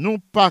 nous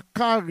pas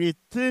qu'à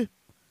rester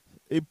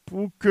et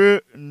pour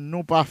que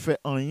nous pas fait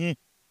rien.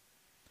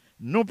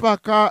 Nous pas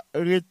qu'à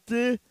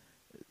rester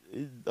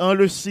dans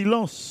le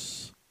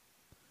silence.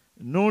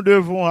 Nous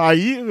devons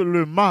haïr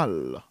le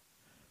mal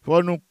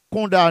faut nous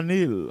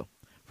condamner,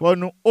 faut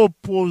nous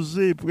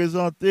opposer,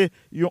 présenter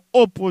une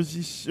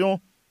opposition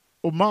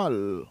au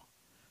mal,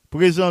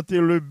 présenter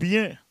le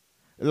bien,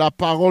 la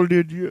parole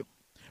de Dieu,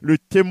 le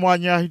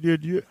témoignage de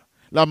Dieu,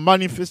 la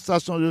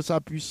manifestation de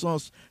sa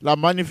puissance, la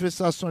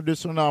manifestation de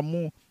son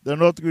amour dans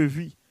notre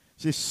vie.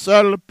 C'est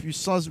seule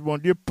puissance, bon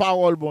Dieu,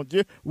 parole, bon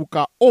Dieu, ou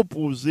qu'a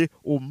opposé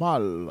au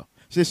mal.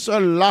 C'est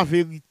seule la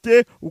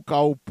vérité ou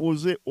qu'a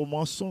opposé au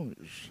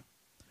mensonge.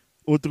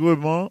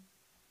 Autrement,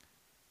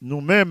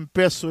 nous-mêmes,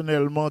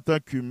 personnellement, en tant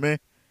qu'humains,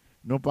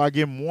 nous n'avons pas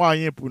de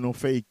moyens pour nous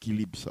faire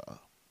équilibre ça.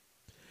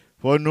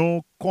 Pour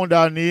nous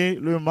condamner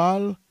le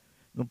mal,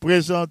 nous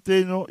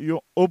présenter une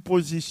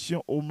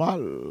opposition au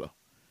mal.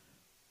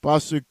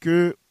 Parce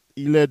que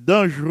il est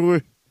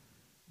dangereux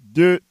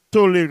de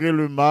tolérer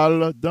le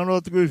mal dans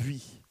notre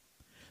vie.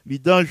 Il est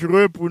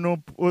dangereux pour nous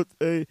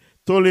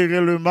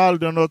tolérer le mal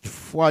dans notre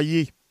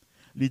foyer.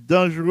 Il est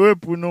dangereux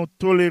pour nous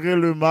tolérer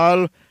le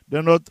mal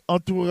dans notre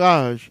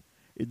entourage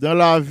et dans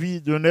la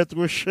vie de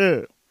notre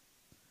chair.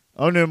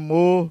 En un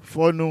mot, il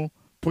faut nous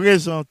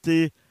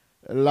présenter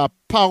la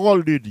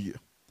parole de Dieu,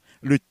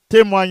 le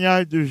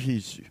témoignage de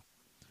Jésus.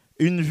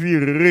 Une vie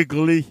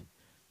réglée,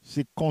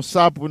 c'est comme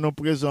ça pour nous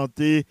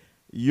présenter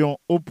une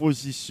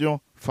opposition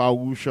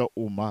farouche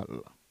au mal.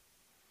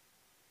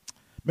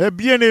 Mais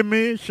bien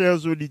aimés,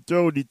 chers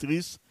auditeurs,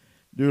 auditrices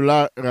de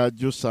la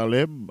Radio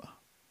Salem,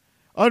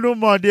 on nous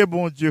demande,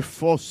 bon Dieu,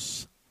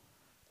 force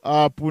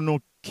pour nous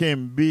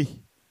kembe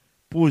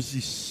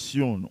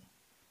position.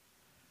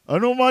 On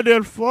nous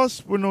demande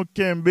force pour nous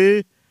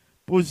kembe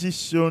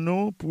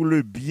position pour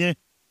le bien,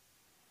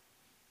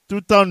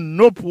 tout en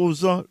nous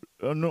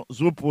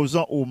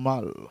opposant au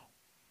mal.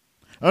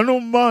 On nous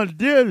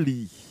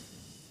demande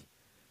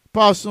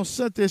par son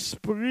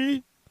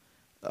Saint-Esprit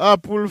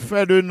pour le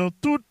faire de nous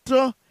toutes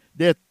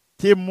des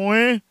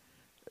témoins,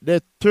 des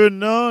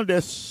tenants,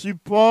 des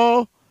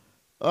supports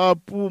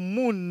pour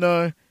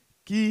monde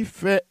qui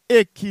fait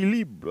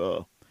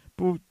équilibre,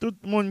 pour tout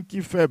le monde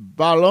qui fait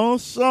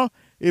balance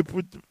et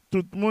pour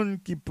tout le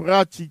monde qui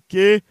pratique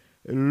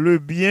le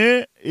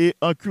bien et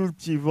en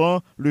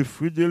cultivant le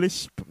fruit de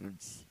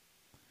l'esprit.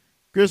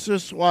 Que ce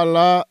soit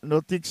là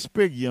notre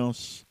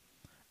expérience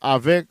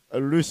avec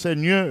le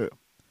Seigneur,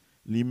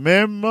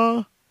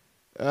 lui-même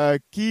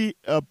qui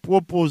a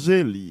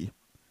proposé lui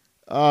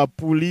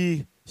pour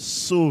lui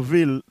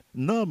sauver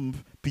l'homme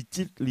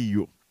petit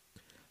Lio.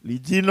 Il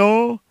dit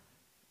non,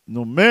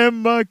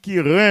 nous-mêmes qui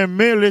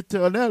remet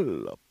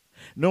l'Éternel,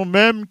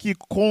 nous-mêmes qui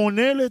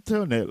connaissons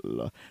l'Éternel,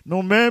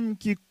 nous-mêmes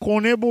qui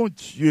connaissons bon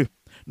Dieu,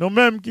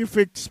 nous-mêmes qui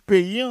faisons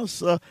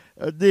expérience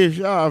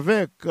déjà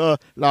avec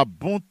la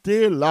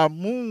bonté,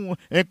 l'amour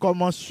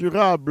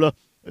incommensurable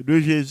de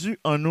Jésus,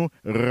 en nous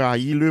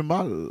raillit le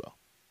mal,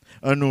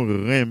 en nous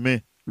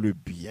remet le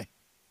bien,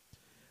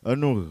 en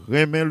nous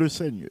remet le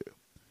Seigneur.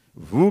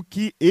 Vous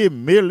qui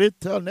aimez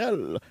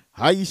l'Éternel,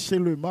 haïssez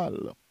le mal.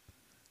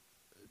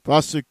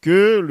 Parce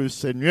que le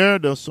Seigneur,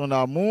 dans son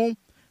amour,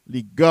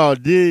 il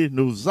garde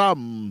nos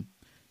âmes,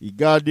 il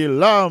garde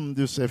l'âme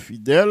de ses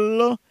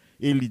fidèles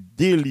et il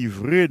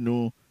délivre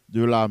nous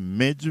de la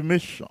main du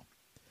méchant.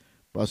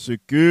 Parce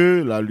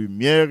que la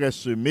lumière est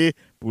semée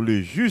pour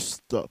le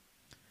juste.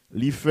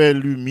 Il fait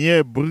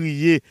lumière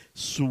briller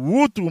sous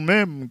vous tout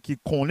même qui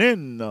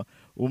connaissent,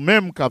 ou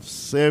même qui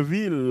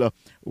servil,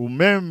 ou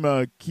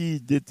même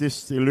qui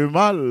détestent le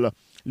mal.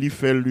 Il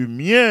fait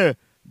lumière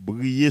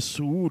briller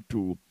sous vous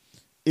tout.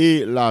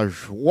 Et la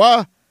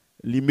joie,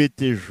 il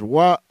mettait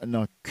joie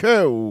dans le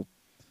cœur,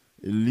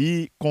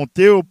 il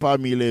comptait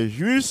parmi les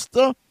justes,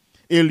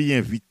 et il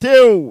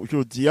invitait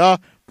aujourd'hui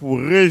pour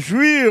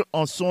réjouir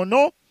en son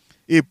nom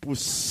et pour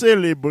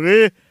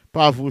célébrer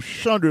par vos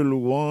chants de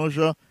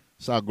louange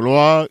sa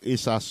gloire et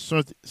sa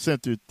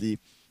sainteté.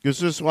 Que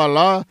ce soit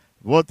là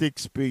votre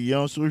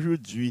expérience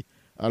aujourd'hui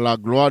à la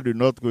gloire de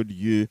notre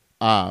Dieu.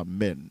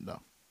 Amen.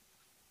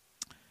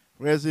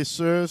 Frères et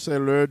sœurs, c'est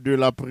l'heure de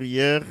la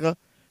prière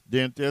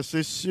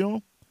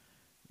d'intercession.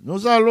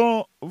 Nous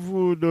allons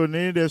vous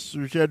donner des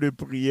sujets de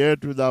prière.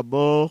 Tout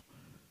d'abord,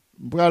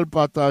 je vais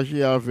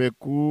partager avec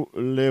vous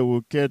les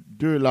requêtes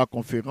de la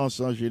conférence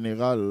en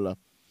général.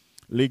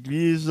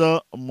 L'Église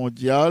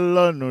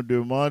mondiale nous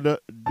demande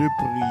de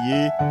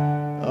prier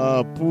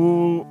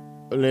pour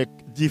les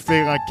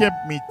différents camp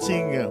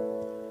meetings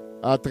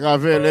à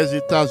travers les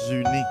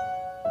États-Unis.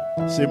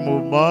 Ces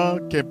moments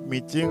camp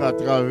meeting à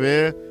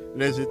travers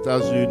les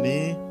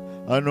États-Unis,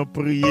 à nous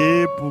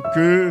prier pour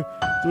que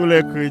tous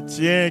les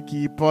chrétiens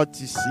qui y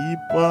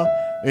participent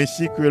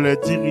ainsi que les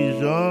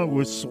dirigeants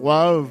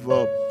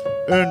reçoivent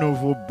un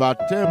nouveau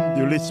baptême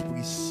de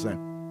l'Esprit Saint.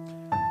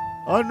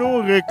 On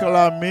nous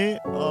réclamer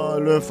en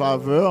leur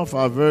faveur, en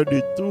faveur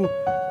de tous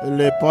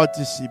les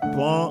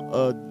participants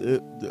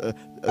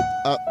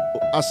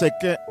à ces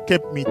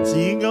camp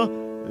meetings,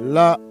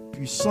 la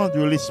puissance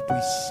de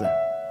l'Esprit Saint.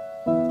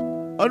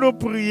 On nous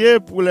prier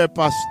pour les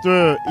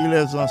pasteurs et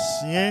les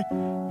anciens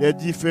des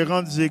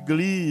différentes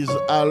églises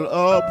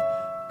alors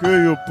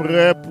que vous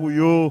prêts pour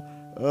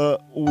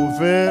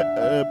ouvrir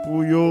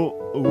pour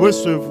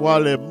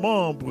recevoir les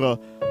membres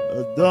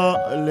dans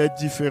les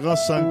différents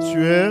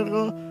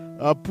sanctuaires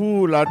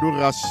pour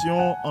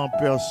l'adoration en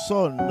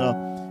personne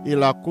et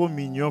la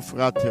communion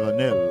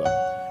fraternelle.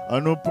 À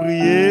nous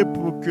prier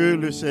pour que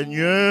le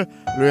Seigneur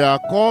lui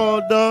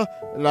accorde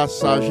la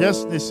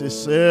sagesse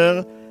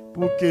nécessaire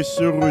pour que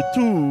ce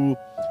retour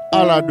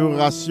à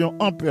l'adoration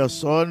en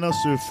personne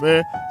se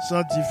fait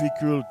sans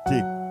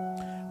difficulté.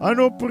 À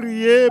nous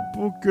prier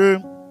pour que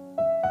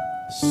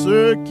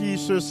ceux qui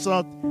se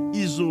sentent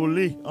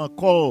isolés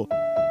encore,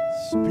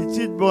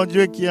 petit bon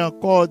Dieu qui est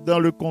encore dans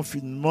le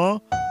confinement,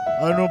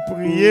 à nous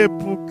prier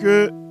pour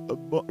que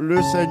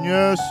le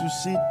Seigneur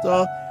suscite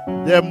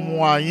des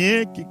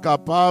moyens qui sont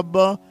capables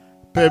de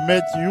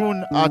permettre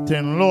une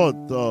atteindre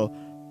l'autre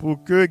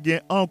pour que il y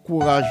ait un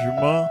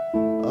encouragement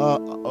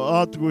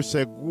entre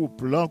ces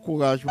groupes,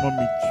 l'encouragement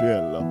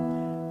mutuel.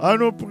 À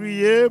nous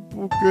prier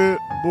pour que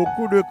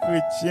beaucoup de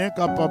chrétiens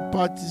soient capables de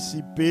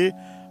participer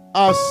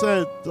à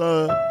cette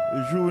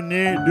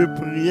journée de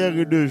prière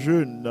et de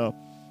jeûne.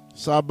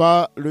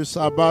 Le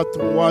sabbat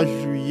 3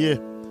 juillet.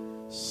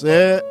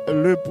 C'est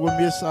le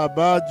premier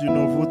sabbat du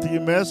nouveau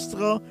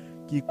trimestre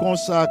qui est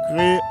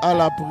consacré à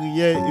la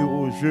prière et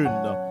au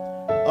jeûne.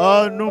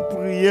 À nous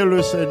prier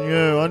le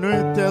Seigneur, à nous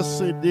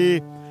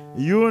intercéder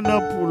l'une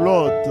pour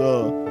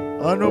l'autre,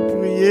 à nous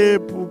prier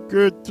pour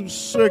que tous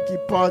ceux qui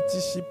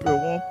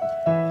participeront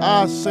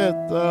à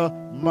cette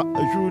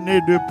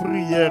journée de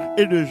prière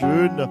et de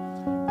jeûne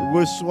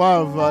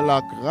reçoivent la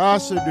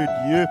grâce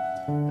de Dieu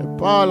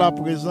par la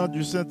présence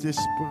du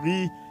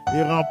Saint-Esprit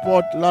et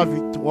remportent la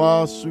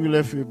victoire sur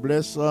les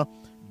faiblesses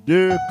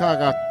de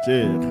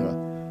caractère.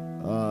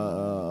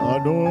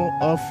 Nous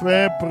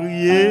enfin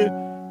prier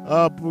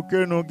pour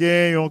que nous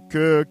gagnions un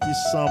cœur qui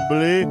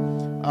semblait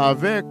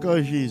avec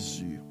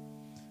Jésus.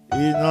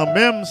 Et dans le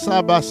même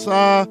sabbat,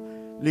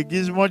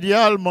 l'Église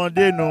mondiale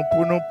demandait nous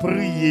pour nous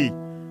prier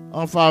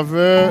en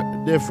faveur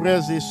des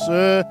frères et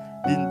sœurs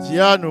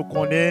d'India, nous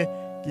connaissons,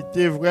 qui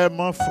étaient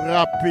vraiment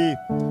frappés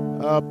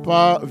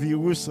par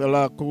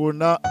la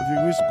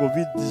coronavirus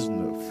COVID-19.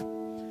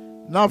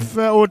 Nous avons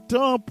fait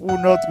autant pour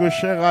notre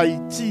cher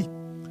Haïti.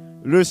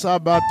 Le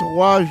sabbat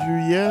 3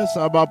 juillet,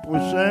 sabbat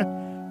prochain,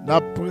 nous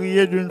avons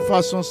prié d'une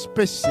façon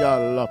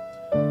spéciale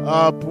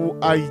pour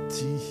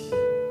Haïti.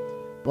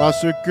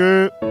 Parce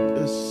que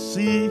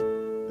si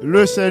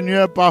le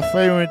Seigneur n'a pas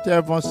fait une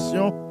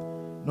intervention,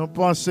 nous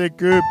pensons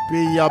que le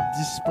pays a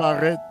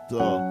disparu.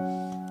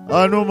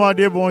 À nous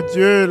demander, bon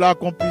Dieu,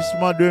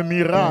 l'accomplissement de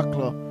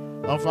miracles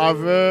en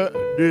faveur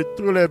de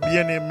tous les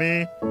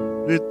bien-aimés,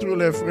 de tous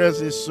les frères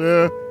et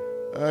sœurs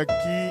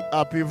qui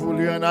ont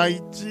évolué en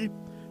Haïti,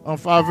 en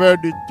faveur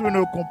de tous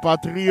nos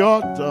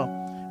compatriotes,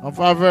 en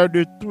faveur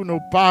de tous nos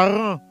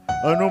parents.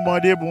 À nous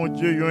demander, bon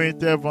Dieu, une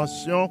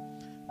intervention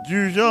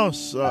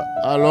d'urgence.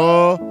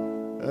 Alors,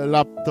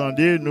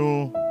 l'attendez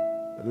nous,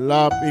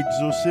 l'a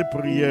exaucé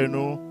prière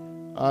nous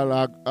à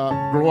la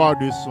gloire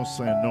de son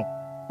Saint-Nom.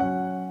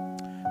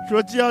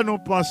 Je dis à nous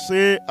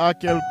penser à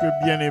quelques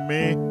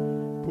bien-aimés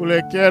pour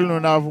lesquels nous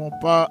n'avons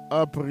pas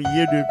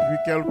prié depuis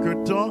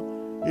quelque temps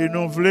et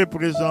nous voulons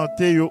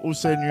présenter au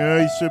Seigneur.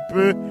 Il se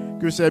peut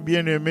que ces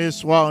bien-aimés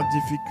soient en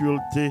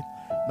difficulté.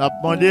 Nous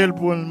avons demandé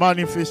pour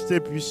manifester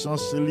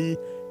puissance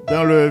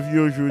dans leur vie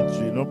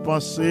aujourd'hui. Nous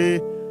pensons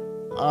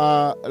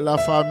à la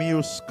famille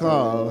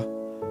Oscar,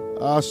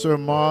 à Sœur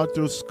Marthe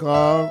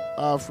Oscar,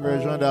 à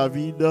Frère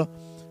Jean-David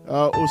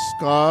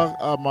Oscar,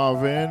 à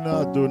Marvin,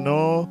 à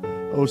Donor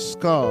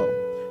Oscar.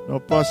 Nous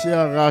pensons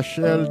à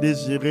Rachel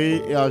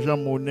Désiré et à Jean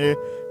Monnet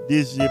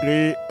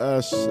Désiré,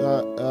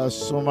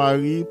 son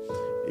mari,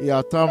 et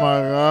à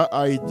Tamara,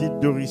 à Edith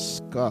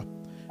Doriska.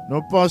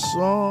 Nous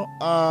pensons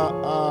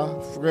à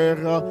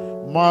frère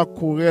Marc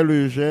Courel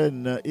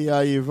Eugène et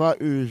à Eva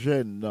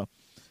Eugène,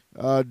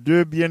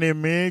 deux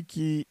bien-aimés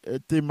qui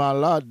étaient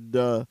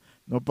malades.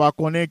 Nous ne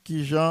connaissons pas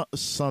qui gens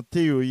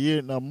santé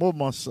dans le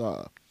moment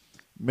ça.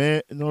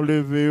 Mais nous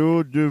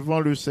levons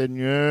devant le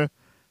Seigneur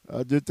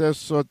de telle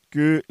sorte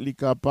que les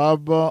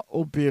capables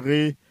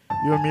d'opérer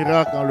un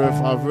miracle en leur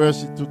faveur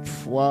si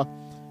toutefois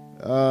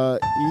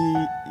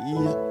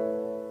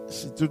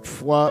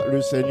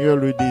le Seigneur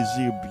le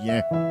désire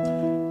bien.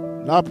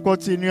 Nous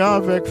continuons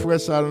avec Frère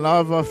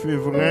Salnave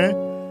Févrin.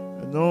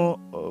 Nous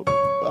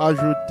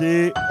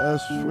ajouter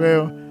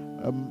Frère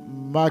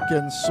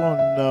Mackinson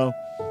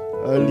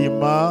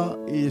Lima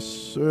et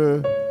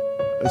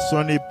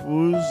son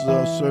épouse,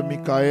 Sœur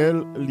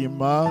Michael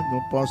Lima.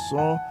 Nous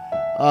pensons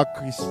à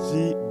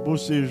Christy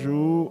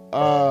Beauséjour,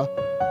 à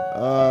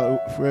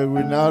Frère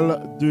Renal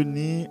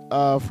Denis,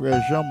 à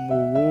Frère Jean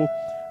Moreau,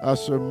 à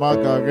Sœur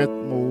Margaret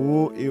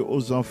Moreau et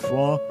aux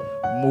enfants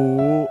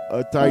Moreau,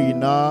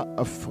 Taïna,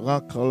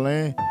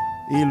 Franklin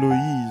et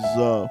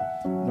Loïse.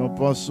 Nous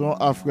pensons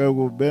à Frère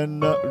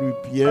Robin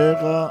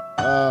Louis-Pierre,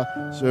 à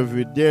Sœur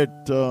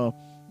Vedette.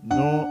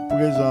 Nous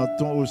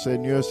présentons au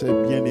Seigneur ses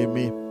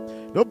bien-aimés.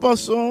 Nous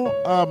passons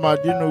à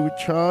Madine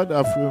Richard,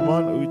 à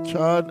Freeman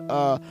Richard,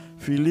 à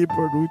Philippe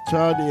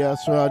Richard et à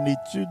Sœur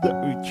Anitude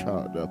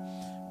Richard.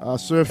 À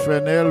Sœur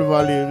Fenel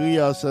Valérie,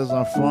 à ses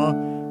enfants,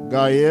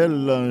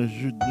 Gaël,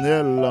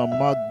 Judnel,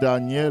 Marc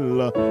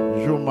Daniel,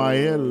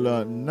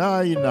 Jomaël,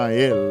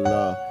 Naïnaël.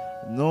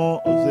 Nous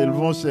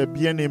élevons ces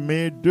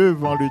bien-aimés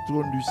devant le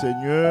trône du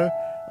Seigneur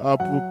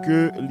pour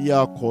que lui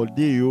accorde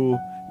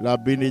la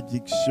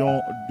bénédiction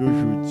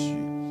d'aujourd'hui.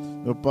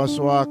 Nous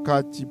passons à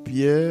Cathy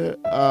Pierre,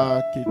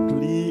 à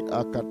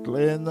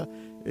Kathleen,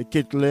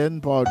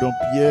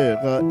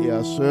 Pierre et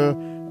à sœur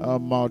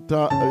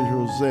Martha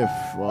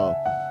Joseph.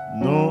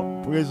 Nous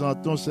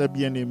présentons ces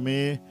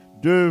bien-aimés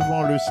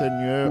devant le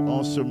Seigneur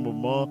en ce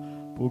moment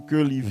pour que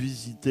les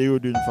visiter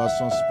d'une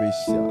façon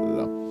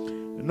spéciale.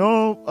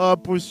 Nous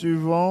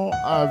poursuivons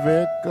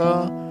avec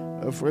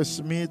Frère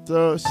Smith,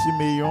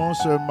 Siméon,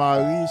 Sœur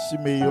Marie,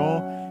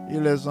 Siméon et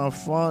les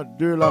enfants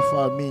de la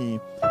famille.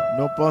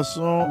 Nous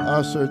passons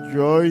à Sœur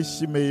Joy,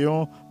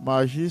 Siméon,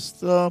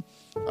 Magistre,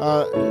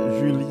 à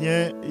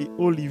Julien et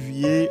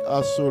Olivier,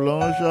 à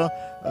Solange,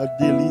 à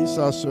Délice,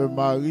 à Sœur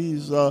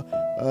Maryse,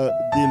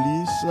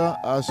 Délice,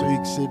 à Sœur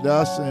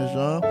Ixéda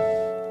Saint-Jean,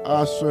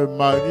 à Sœur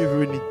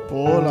Marie-Venite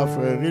Paul, à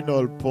Frère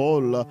Reynold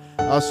Paul,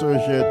 à Sœur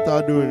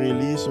Gerta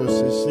d'Aurélie, Sœur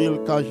Cécile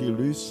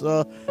Cagilus,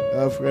 à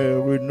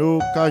Frère Renaud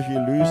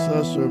Cagilus,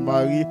 Sœur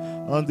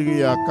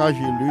Marie-Andrea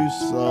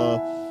Cagilus,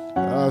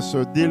 à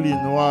Sœur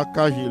Délinois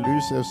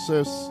Cagilus,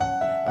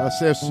 à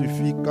Sœur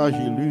Sophie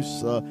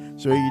Cagilus,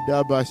 Sœur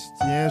Ida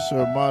Bastien,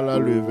 Sœur Mala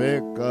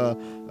Levesque,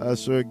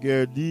 Sœur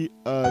Gerdy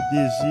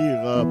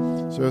Désir,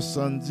 Sœur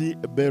Sandy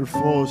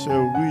Belfort,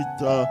 Sœur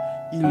Ruth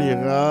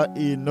Hilera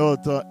et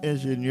notre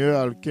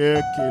ingénieur Alker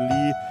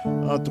Kelly,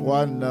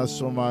 Antoine,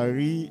 son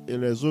mari et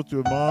les autres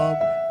membres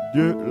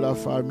de la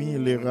famille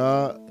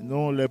Hilera,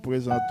 nous les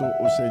présentons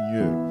au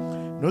Seigneur.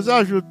 Nous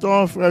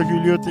ajoutons Frère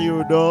Julio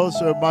Théodore,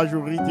 Sœur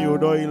Marjorie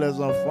Théodore et les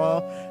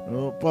enfants.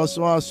 Nous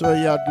passons à Sœur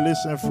Yadley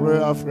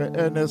Saint-Fleur, à Frère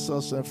Ernest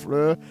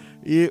Saint-Fleur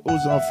et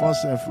aux enfants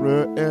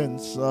Saint-Fleur,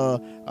 Ernst,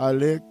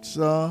 Alex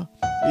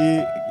et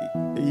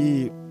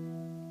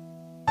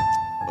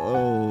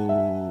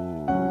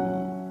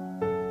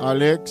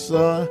Alex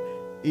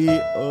et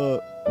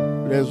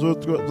les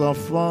autres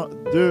enfants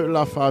de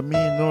la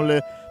famille. Nous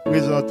les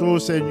présentons au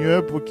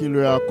Seigneur pour qu'il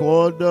leur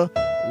accorde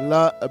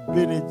la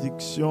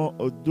bénédiction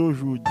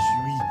d'aujourd'hui.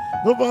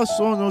 Nous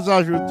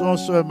ajoutons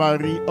Sœur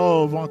Marie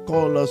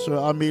Vancol,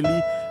 Sœur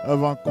Amélie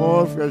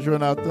Vancol, Frère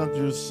Jonathan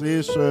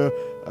Ducé, Sœur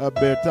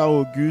Bertha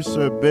Auguste,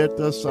 Sœur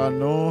Bertha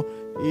Sanon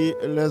et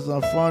les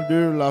enfants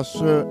de la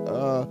Sœur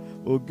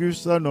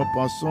Auguste. Nous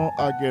pensons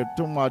à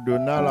Gerton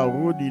Madonna, à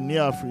Rodine,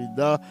 à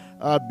Frida,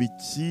 à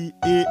Bitsy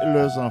et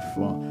leurs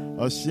enfants.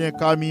 Ancien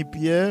Camille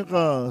Pierre,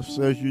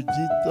 Sœur Judith,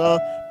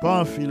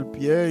 Pamphile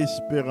Pierre,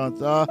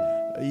 Esperanta,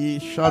 et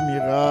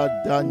Chamira,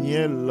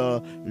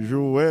 Daniel,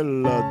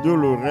 Joël,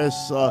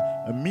 Dolores,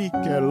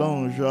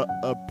 Michel-Ange,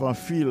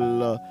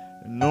 Pamphile.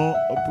 Nous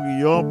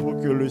prions pour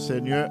que le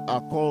Seigneur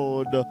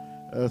accorde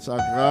sa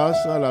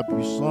grâce, la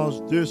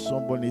puissance de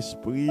son bon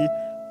esprit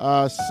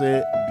à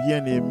ses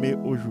bien-aimés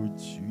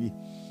aujourd'hui.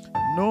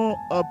 Nous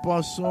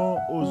pensons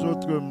aux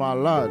autres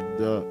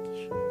malades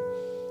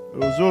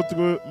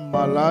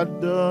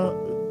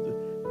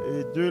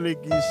de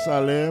l'église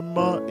Salem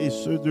et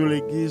ceux de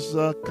l'église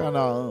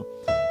Canaan.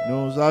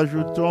 Nous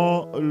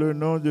ajoutons le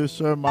nom de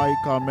Sœur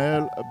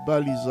Marie-Carmel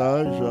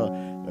Balisage,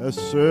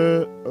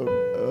 Sœur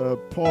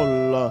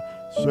Paul,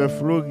 Sœur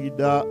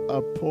Florida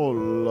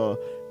Paul.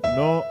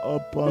 Nous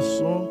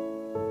pensons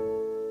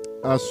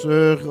à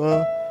Sœur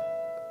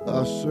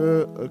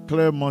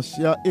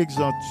Clémentia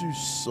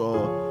Exantus.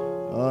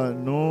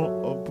 Nous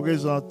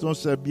présentons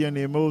ces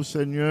bien-aimés au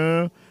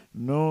Seigneur.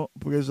 Nous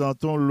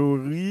présentons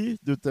Laurie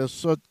de telle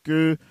sorte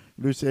que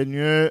le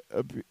Seigneur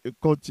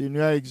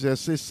continue à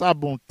exercer sa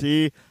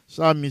bonté,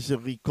 sa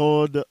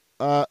miséricorde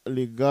à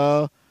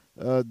l'égard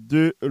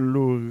de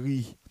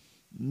Laurie.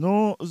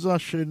 Nous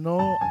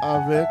enchaînons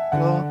avec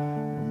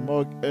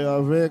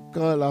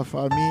la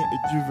famille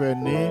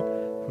Duvernay,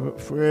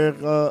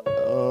 frère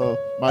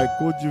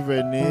Michael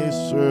Duvernay,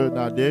 sœur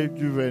Nadège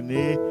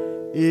Duvernay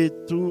et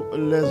tous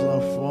les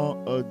enfants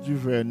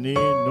Duvernay.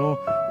 Nous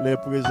les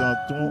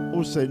présentons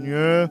au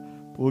Seigneur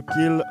pour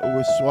qu'ils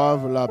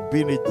reçoivent la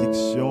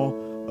bénédiction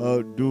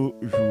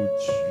d'aujourd'hui.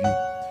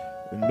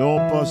 Nous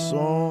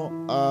passons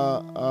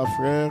à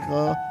frère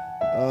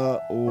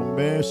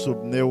Romain,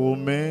 Sobné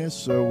Romain,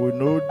 sœur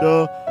Renaud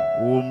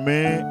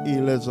Romain et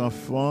les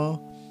enfants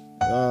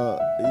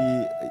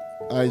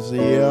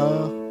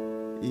Isaiah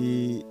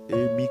et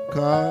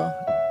Mika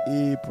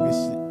et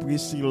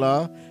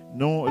Priscilla.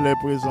 Nous les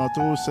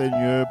présentons au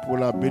Seigneur pour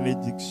la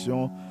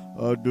bénédiction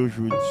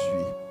d'aujourd'hui.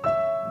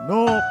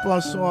 Nous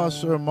pensons à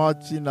sœur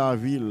Martina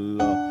Ville,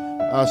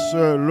 à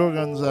sœur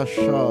Lorenza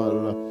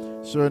Charles,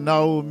 sœur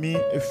Naomi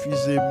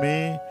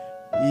Fils-Aimé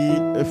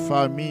et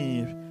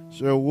famille,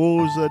 sœur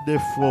Rose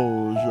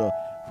Desforges,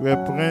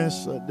 frère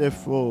Prince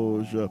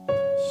Desforges,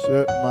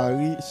 sœur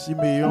Marie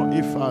Siméon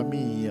et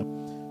famille,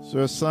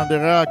 sœur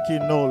Sandra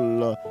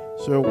Quinol,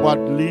 sœur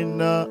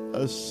Wadeline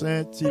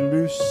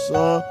Saint-Ilus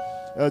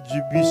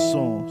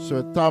Dubuisson,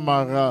 sœur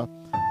Tamara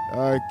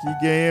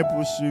qui gagne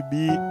pour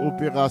subir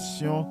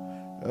opération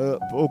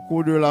au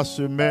cours de la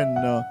semaine,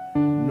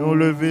 nous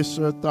lever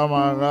ce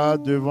Tamara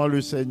devant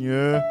le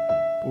Seigneur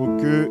pour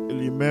que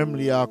lui-même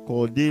lui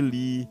accorde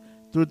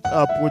toute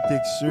la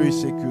protection et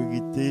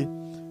sécurité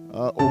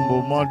au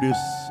moment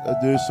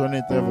de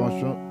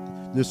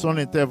son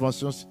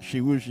intervention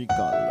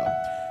chirurgicale.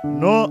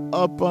 Nous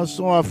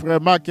pensons à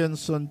frère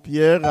Mackinson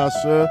Pierre, à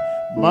sœur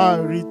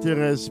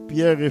Marie-Thérèse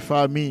Pierre et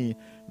famille.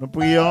 Nous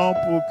prions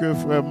pour que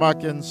frère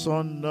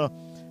Mackinson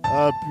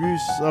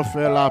puisse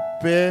faire la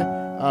paix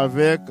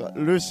avec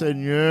le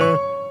Seigneur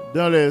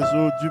dans les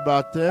eaux du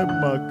baptême,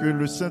 que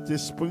le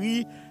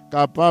Saint-Esprit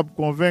capable de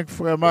convaincre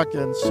frère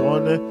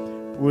Mackinson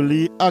pour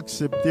lui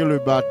accepter le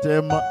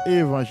baptême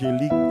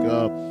évangélique,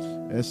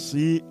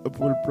 ainsi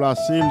pour le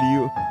placer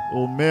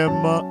au même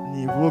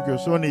niveau que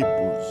son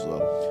épouse.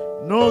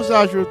 Nous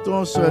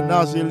ajoutons sœur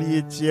Nazélie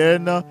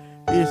Étienne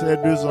et ses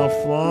 2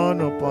 enfants.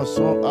 Nous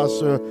pensons à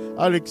sœur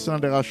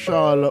Alexandra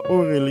Charles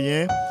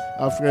Aurélien,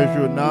 à frère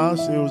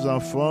Jonas et aux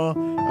enfants,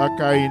 à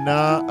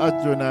Kaina,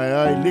 à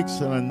Jonaya et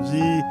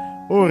l'excellenti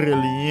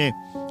Aurélien.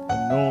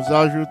 Nous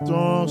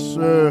ajoutons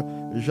sœur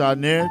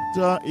Jeannette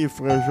et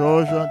frère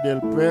Georges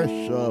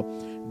Delpech,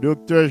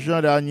 docteur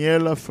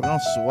Jean-Daniel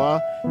François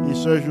et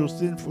sœur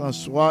Justine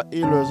François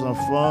et leurs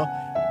enfants,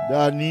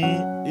 Dani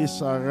et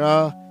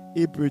Sarah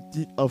et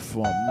petits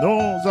enfants.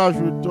 Nous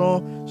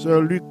ajoutons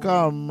sœur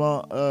Lucam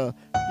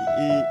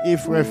et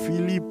frère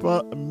Philippe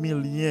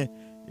Milien.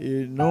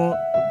 Et nous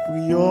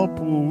prions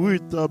pour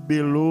Ruth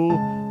Bello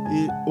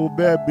et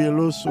Aubert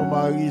Bello, son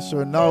mari,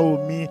 sœur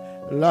Naomi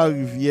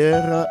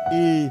Larivière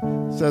et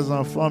ses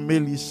enfants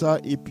Mélissa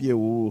et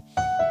Pierrot.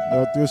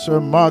 Notre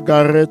sœur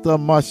Margaret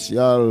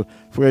Martial,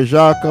 frère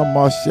Jacques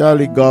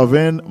Martial et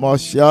Gavin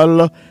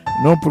Martial,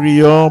 nous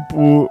prions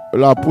pour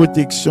la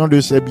protection de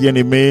ses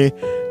bien-aimés,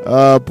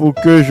 pour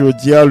que je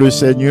dis à le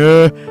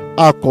Seigneur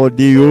accorde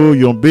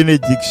une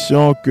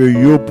bénédiction que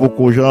yo pour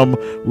que j'aime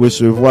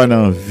recevoir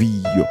dans la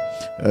vie.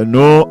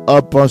 Nous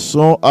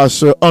pensons à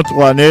sœur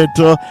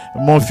Antoinette,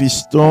 mon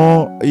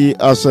fiston, et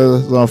à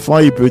ses enfants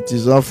et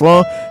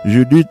petits-enfants,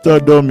 Judith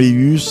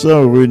Dorméus,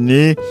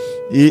 René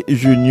et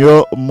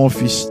Junior, mon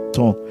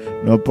fiston.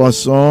 Nous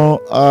pensons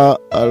à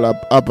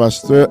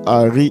pasteur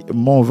Harry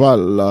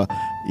Monval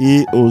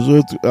et aux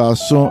autres, à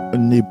son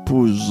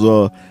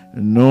épouse.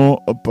 Nous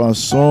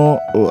pensons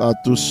à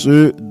tous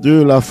ceux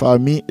de la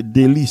famille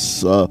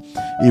d'Élis.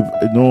 Et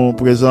nous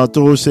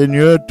présentons au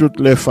Seigneur toutes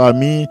les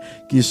familles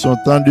qui sont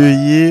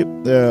endeuillées.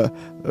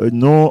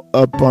 Nous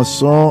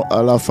pensons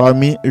à la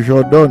famille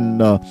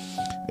Jordan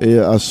et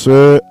à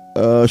ceux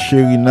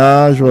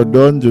Chérina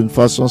Jordan d'une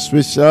façon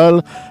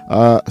spéciale,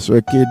 à ce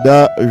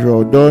Keda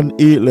Jordan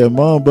et les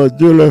membres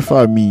de leur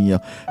famille.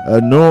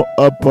 Nous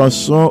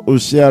pensons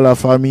aussi à la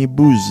famille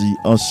Bouzi,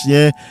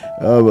 ancien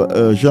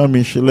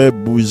Jean-Michel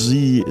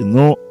Bouzi.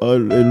 Nous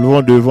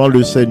élevons devant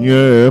le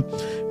Seigneur,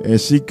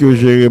 ainsi que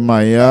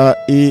Jérémia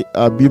et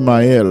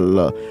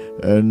Abimaël.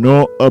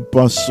 Nous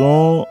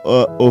pensons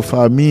aux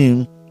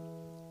familles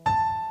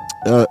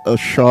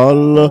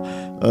Charles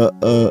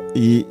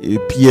et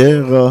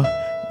Pierre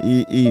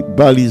et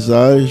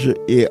balisage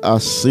et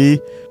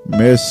assez.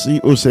 Merci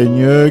au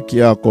Seigneur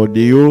qui a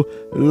accordé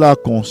la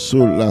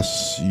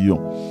consolation.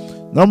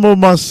 Dans le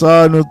moment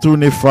ça, nous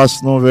tournons face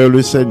vers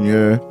le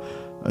Seigneur.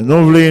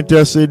 Nous voulons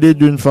intercéder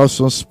d'une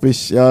façon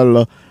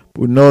spéciale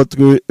pour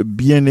notre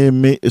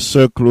bien-aimée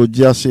sœur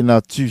Claudia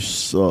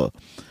Senatus.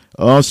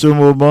 En ce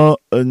moment,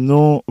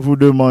 nous vous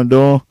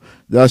demandons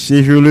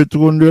d'assiéger le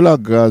trône de la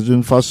grâce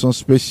d'une façon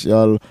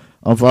spéciale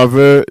en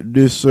faveur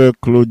de sœur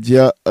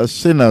Claudia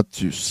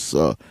Senatus.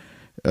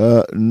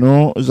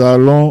 Nous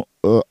allons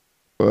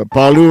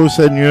parler au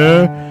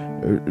Seigneur,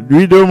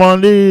 lui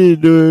demander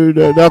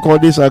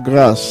d'accorder sa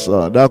grâce,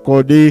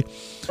 d'accorder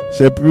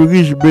ses plus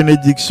riches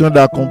bénédictions,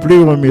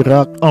 d'accomplir un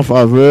miracle en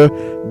faveur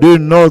de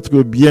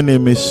notre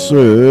bien-aimée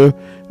sœur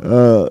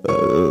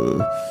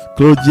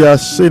Claudia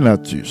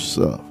Senatus.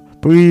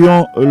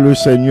 Prions le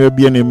Seigneur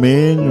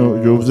bien-aimé.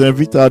 Je vous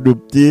invite à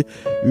adopter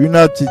une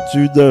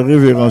attitude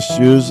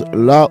révérencieuse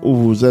là où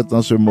vous êtes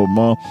en ce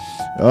moment.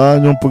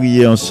 Nous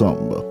prions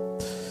ensemble.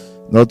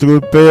 Notre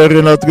Père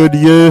et notre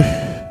Dieu,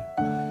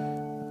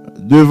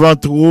 devant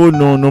toi,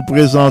 nous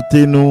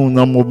présentons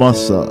dans le moment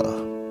ça.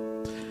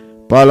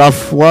 Par la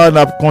foi, nous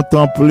avons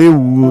contemplé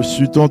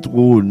sur ton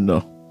trône.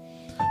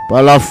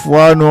 Par la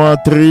foi, nous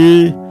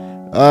entrons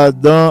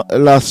dans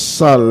la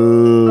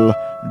salle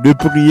de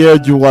prière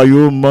du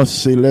royaume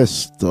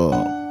céleste.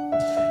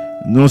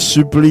 Nous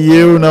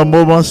supplions dans le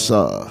moment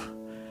ça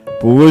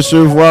pour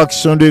recevoir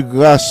action de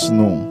grâce,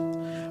 nous.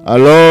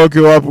 Alors que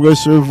va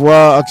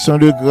recevoir action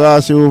de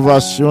grâce et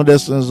ovation des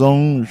saints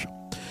anges,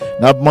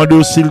 nous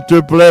demandons s'il te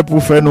plaît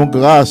pour faire nos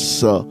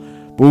grâces,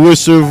 pour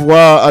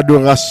recevoir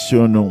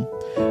adoration, nous,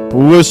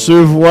 pour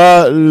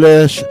recevoir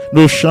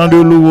nos chants de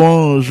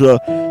louange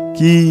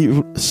qui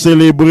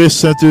célébraient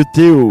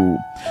sainteté,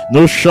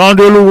 nos chants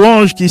de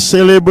louange qui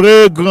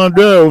célébraient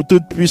grandeur,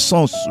 toute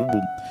puissance,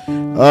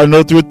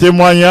 notre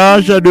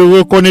témoignage de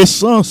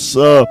reconnaissance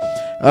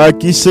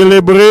qui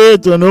célébrait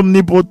ton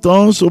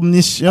omnipotence,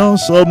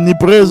 omniscience,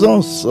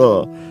 omniprésence,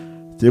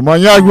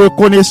 témoignage de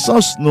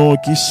reconnaissance nous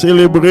qui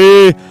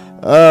célébrer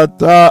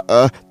ta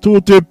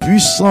toute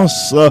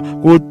puissance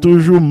qu'on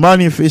toujours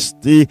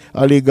manifestée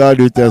à l'égard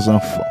de tes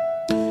enfants.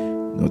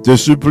 Nous te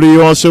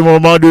supplions en ce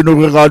moment de nous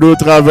regarder au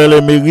travers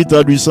les mérites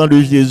du sang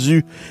de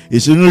Jésus. Et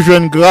si nous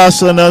jouons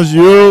grâce en nos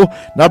yeux,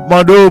 nous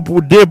demandons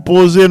pour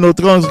déposer nos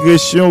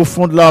transgressions au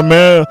fond de la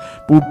mer,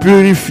 pour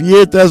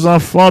purifier tes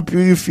enfants,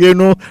 purifier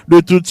nous de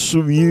toute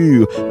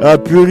souillure,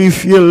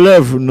 purifier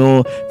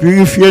lève-nous,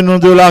 purifier nous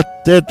de la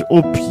tête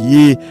aux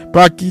pieds,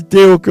 pas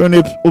quitter aucun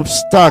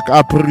obstacle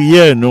à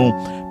prier nous.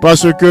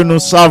 Parce que nous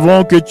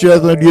savons que tu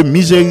es un Dieu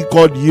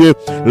miséricordieux,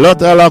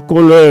 lent à la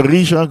colère,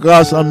 riche en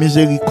grâce, en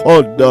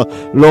miséricorde,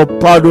 l'ont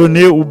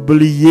pardonné,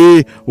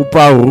 oublié, ou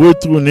pas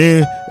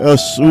retourné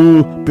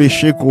sous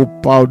péché qu'on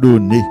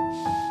pardonné.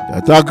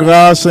 Ta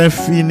grâce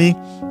infinie,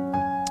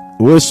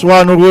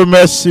 reçois nos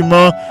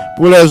remerciements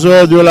pour les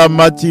heures de la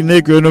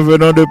matinée que nous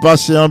venons de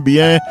passer en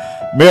bien.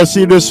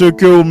 Merci de ce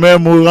que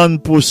vous-même vous rendez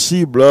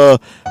possible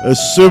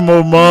ce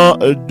moment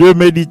de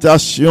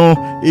méditation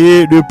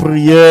et de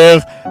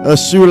prière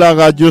sur la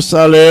radio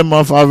Salem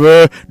en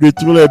faveur de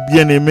tous les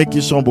bien-aimés qui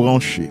sont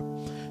branchés.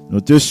 Nous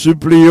te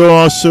supplions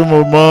en ce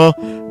moment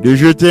de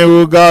jeter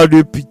un regard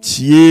de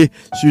pitié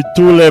sur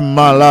tous les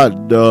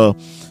malades,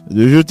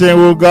 de jeter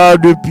un regard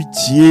de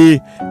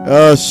pitié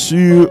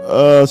sur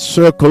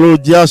Sœur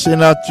Claudia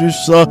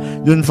Senatus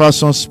d'une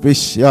façon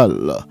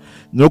spéciale.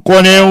 Nous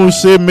connaissons où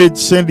c'est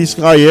médecin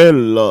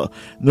d'Israël.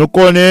 Nous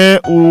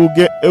connaissons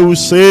où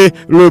c'est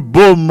le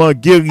baume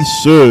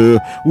guérisseur.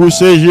 Où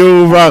c'est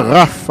Jéhovah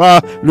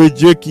Rapha, le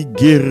Dieu qui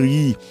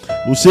guérit.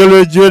 Où c'est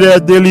le Dieu de la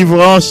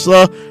délivrance.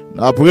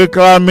 A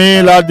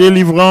proclamé la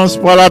délivrance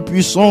par la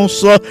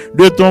puissance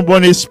de ton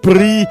bon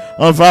esprit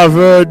en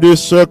faveur de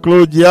Sœur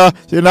Claudia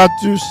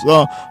Senatus,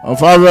 en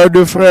faveur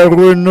de Frère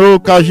Renaud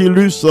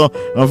Cagilus,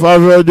 en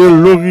faveur de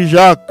Laurie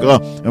Jacques,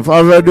 en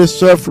faveur de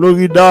Sœur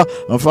Florida,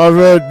 en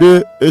faveur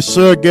de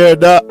Sœur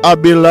Gerda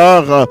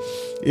Abelard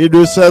et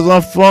de ses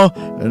enfants.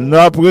 Nous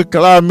avons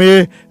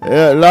proclamé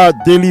la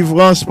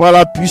délivrance par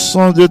la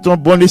puissance de ton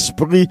bon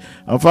esprit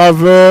en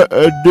faveur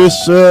de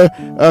Sœur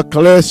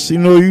Claire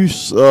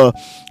Sinoïus.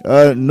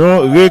 Nous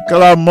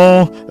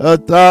réclamons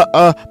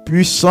ta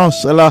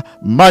puissance, la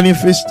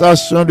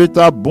manifestation de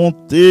ta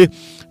bonté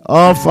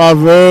en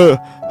faveur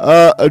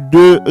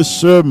de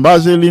ce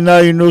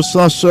Mazelina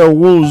Innocence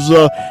Rose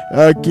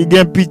qui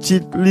est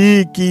petite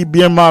lit, qui est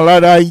bien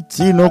malade à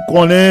Haïti. Nous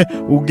connaissons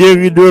ou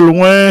guéri de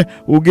loin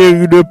ou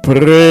guéri de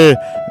près.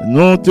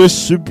 Nous te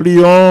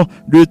supplions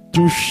de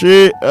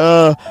toucher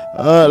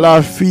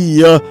la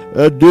fille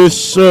de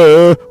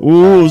Sœur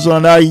Rose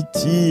en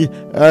Haïti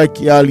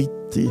qui a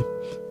Haïti.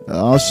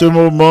 En ce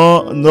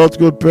moment,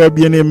 notre Père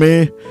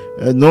bien-aimé,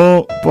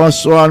 nous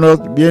pensons à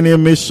notre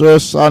bien-aimé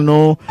Sœur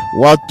Sanon,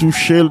 ou à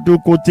toucher tout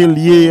côté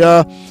lié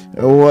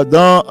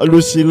dans le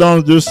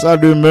silence de sa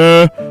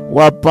demeure, ou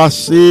à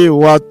passer,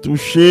 ou à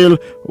toucher,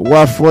 ou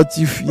à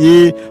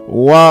fortifier,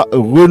 ou à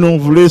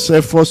renouveler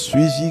ses forces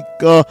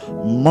physiques,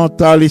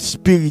 mentales et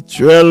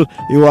spirituelles,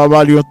 et ou à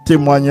avoir un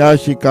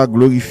témoignage qui a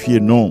glorifié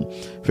non.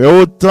 Fais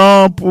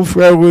autant pour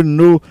Frère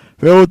Renaud,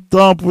 fais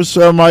autant pour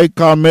Sœur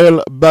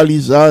Marie-Carmel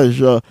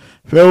Balisage,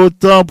 fais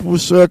autant pour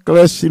Sœur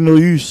Claire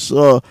Sinoïus,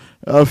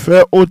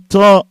 fais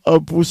autant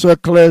pour Sœur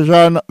Claire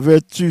Jeanne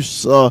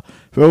Vertus,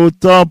 fais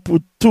autant pour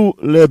tous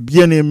les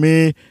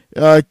bien-aimés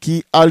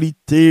qui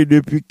alités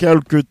depuis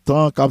quelque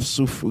temps, qui ont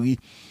souffert.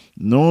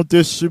 Nous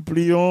te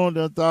supplions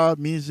dans ta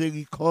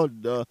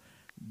miséricorde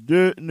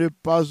de ne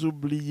pas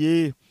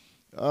oublier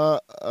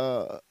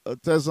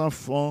tes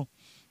enfants.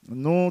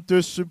 Nous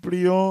te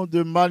supplions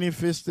de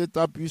manifester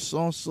ta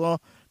puissance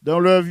dans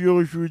leur vie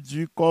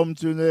aujourd'hui comme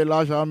tu ne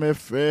l'as jamais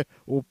fait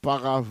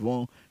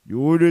auparavant. Du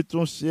haut de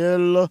ton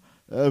ciel,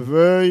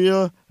 veuille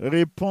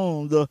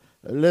répondre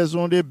les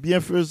ondes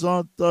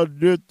bienfaisantes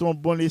de ton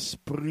bon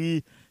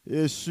esprit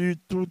et sur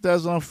tous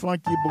tes enfants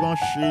qui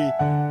branchés,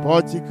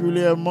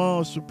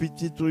 particulièrement sur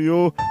petit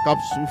tuyau qui a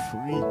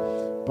souffert.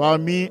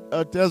 Parmi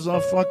tes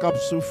enfants qui ont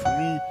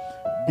souffert,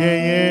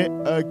 gagnent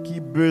qui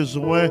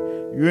besoin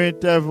d'une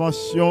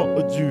intervention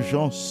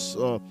d'urgence.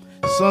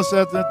 Sans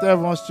cette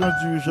intervention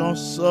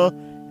d'urgence,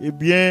 eh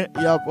bien,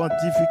 il y a pas de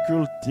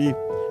difficulté.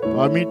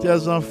 Parmi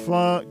tes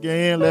enfants,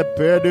 gagnent les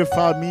pères de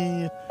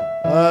famille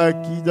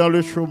qui dans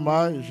le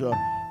chômage.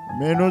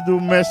 Mais nous nous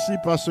merci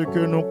parce que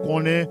nous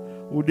connaissons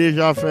ou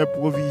déjà fait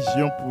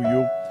provision pour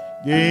eux.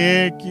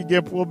 Gagnent qui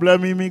ont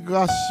problème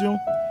d'immigration,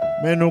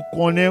 mais nous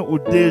connaissons ou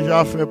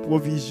déjà fait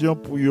provision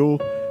pour eux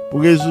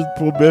pour résoudre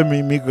le problème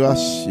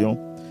d'immigration.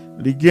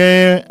 Les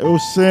gains au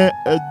sein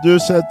de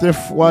certains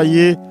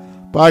foyers,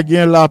 pas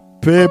gain la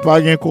paix,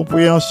 pas gain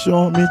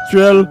compréhension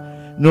mutuelle,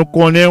 nous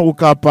connaissons ou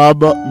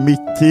capable de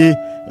mettre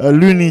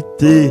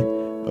l'unité,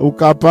 ou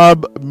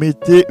capable de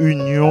mettre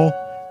union.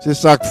 C'est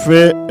ça qui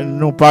fait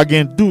nous pas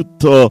gain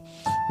doute.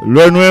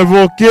 Le nous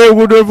invoquer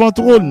ou devant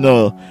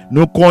trône,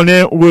 nous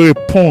connaissons ou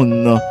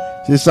répondre.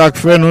 C'est ça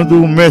qui fait nous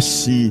nous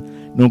merci,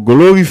 nous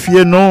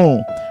glorifier non,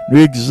 nous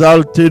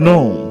exalter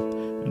non.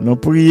 Nous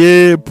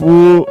prions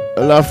pour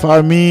la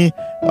famille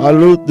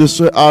de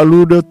ce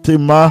Alou de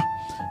Théma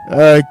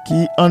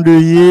qui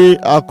endeuillé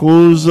à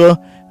cause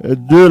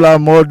de la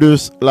mort de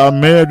la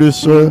mère de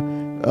ce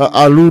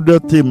Aloud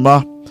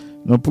Tema.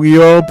 Nous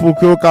prions pour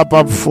que vous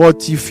capable de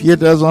fortifier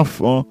tes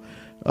enfants,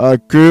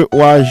 que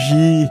vous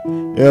agissez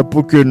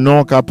pour que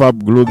nous capable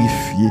de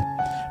glorifier.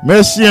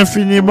 Merci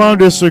infiniment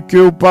de ce que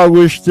vous pas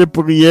rejeté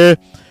prière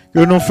que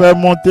nous fait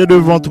monter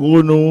devant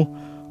nous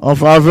en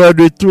faveur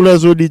de tous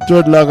les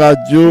auditeurs de la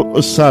radio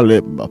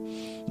Salem.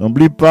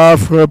 N'oublie pas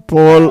frère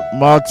Paul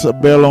Max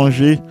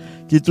Bélanger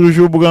qui est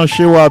toujours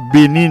branché ou à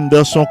bénir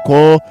dans son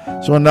corps,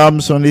 son âme,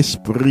 son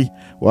esprit,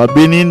 ou à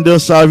bénir dans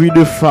sa vie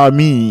de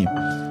famille,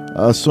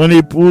 à son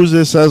épouse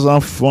et ses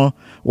enfants,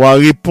 ou à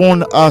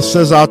répondre à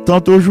ses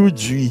attentes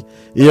aujourd'hui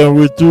et en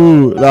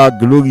retour la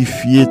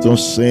glorifier ton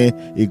saint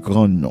et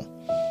grand nom.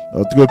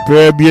 Notre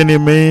Père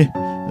bien-aimé,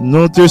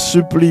 nous te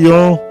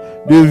supplions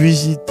de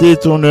visiter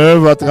ton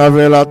œuvre à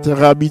travers la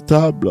terre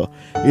habitable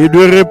et de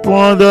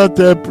répandre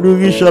tes plus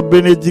riches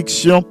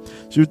bénédictions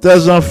sur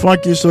tes enfants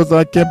qui sont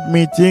en camp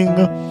meeting,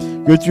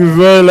 que tu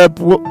veux les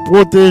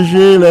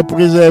protéger, les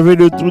préserver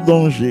de tout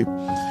danger.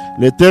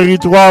 Les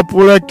territoires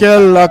pour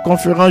lesquels la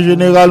conférence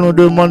générale nous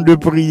demande de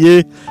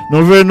prier,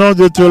 nous venons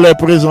de te les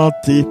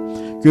présenter.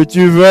 Que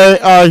tu veuilles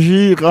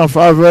agir en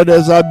faveur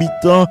des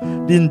habitants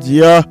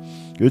d'India,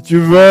 que tu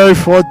veuilles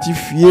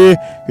fortifier,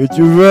 que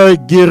tu veuilles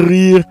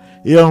guérir,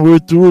 et en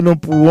retour, nous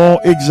pourrons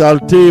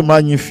exalter et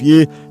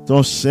magnifier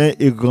ton saint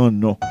et grand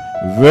nom.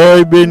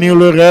 Veuille bénir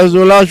le reste de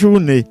la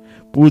journée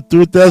pour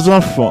tous tes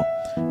enfants.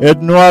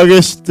 Aide-nous à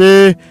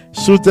rester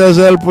sous tes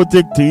ailes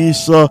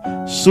protectrices,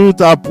 sous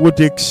ta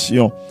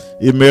protection.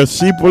 Et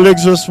merci pour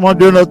l'exaucement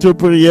de notre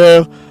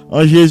prière.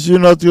 En Jésus,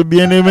 notre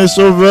bien-aimé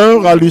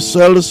Sauveur, à lui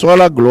seul soit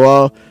la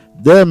gloire,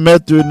 dès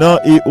maintenant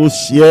et au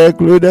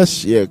siècle des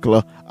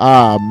siècles.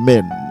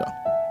 Amen.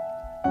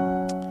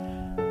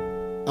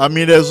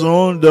 Amis des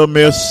ondes,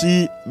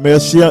 merci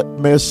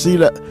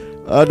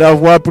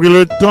d'avoir pris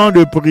le temps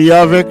de prier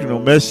avec nous.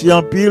 Merci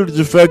en pile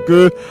du fait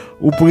que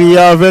vous priez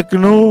avec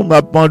nous.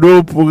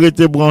 M'attendons pour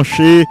être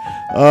branché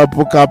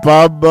pour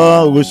capable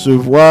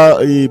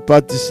recevoir et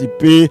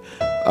participer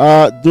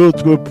à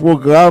d'autres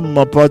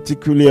programmes,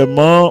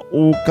 particulièrement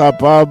ou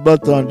capable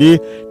d'attendre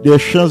des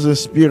chants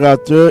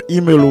inspirateurs,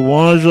 hymnes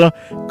louanges,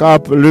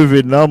 cap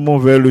levé nom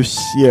vers le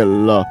ciel.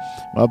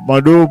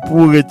 M'attendons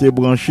pour être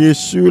branché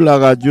sur la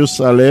radio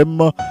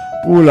Salem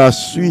pour la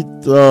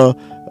suite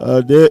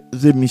des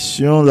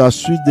émissions, la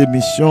suite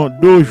d'émissions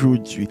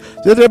d'aujourd'hui.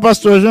 C'était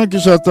Pasteur Jean qui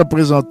s'est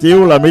présenté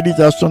la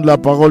méditation de la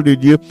parole de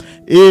Dieu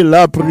et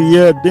la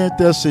prière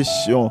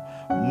d'intercession.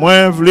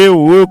 Moi, je voulais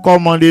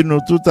recommander nous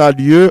tout à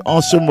Dieu en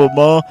ce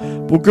moment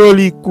pour que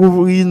lui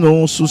couvre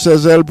nous sous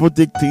ses ailes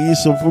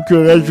protectrices, pour que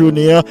la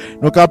journée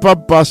nous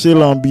capables de passer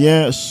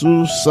l'ambiance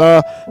sous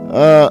sa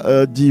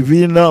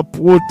divine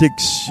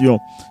protection.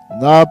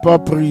 N'a pas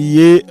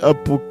prié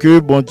pour que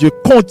bon Dieu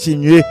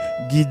continue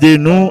guider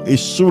nous et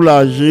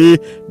soulager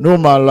nos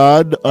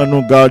malades en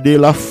nous garder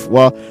la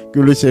foi. Que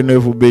le Seigneur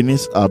vous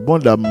bénisse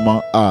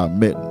abondamment.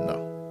 Amen.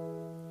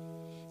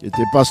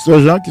 C'était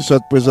Pasteur Jean qui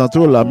souhaite présenter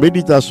la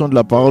méditation de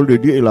la parole de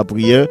Dieu et la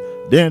prière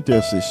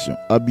d'intercession.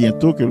 À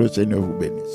bientôt, que le Seigneur vous bénisse.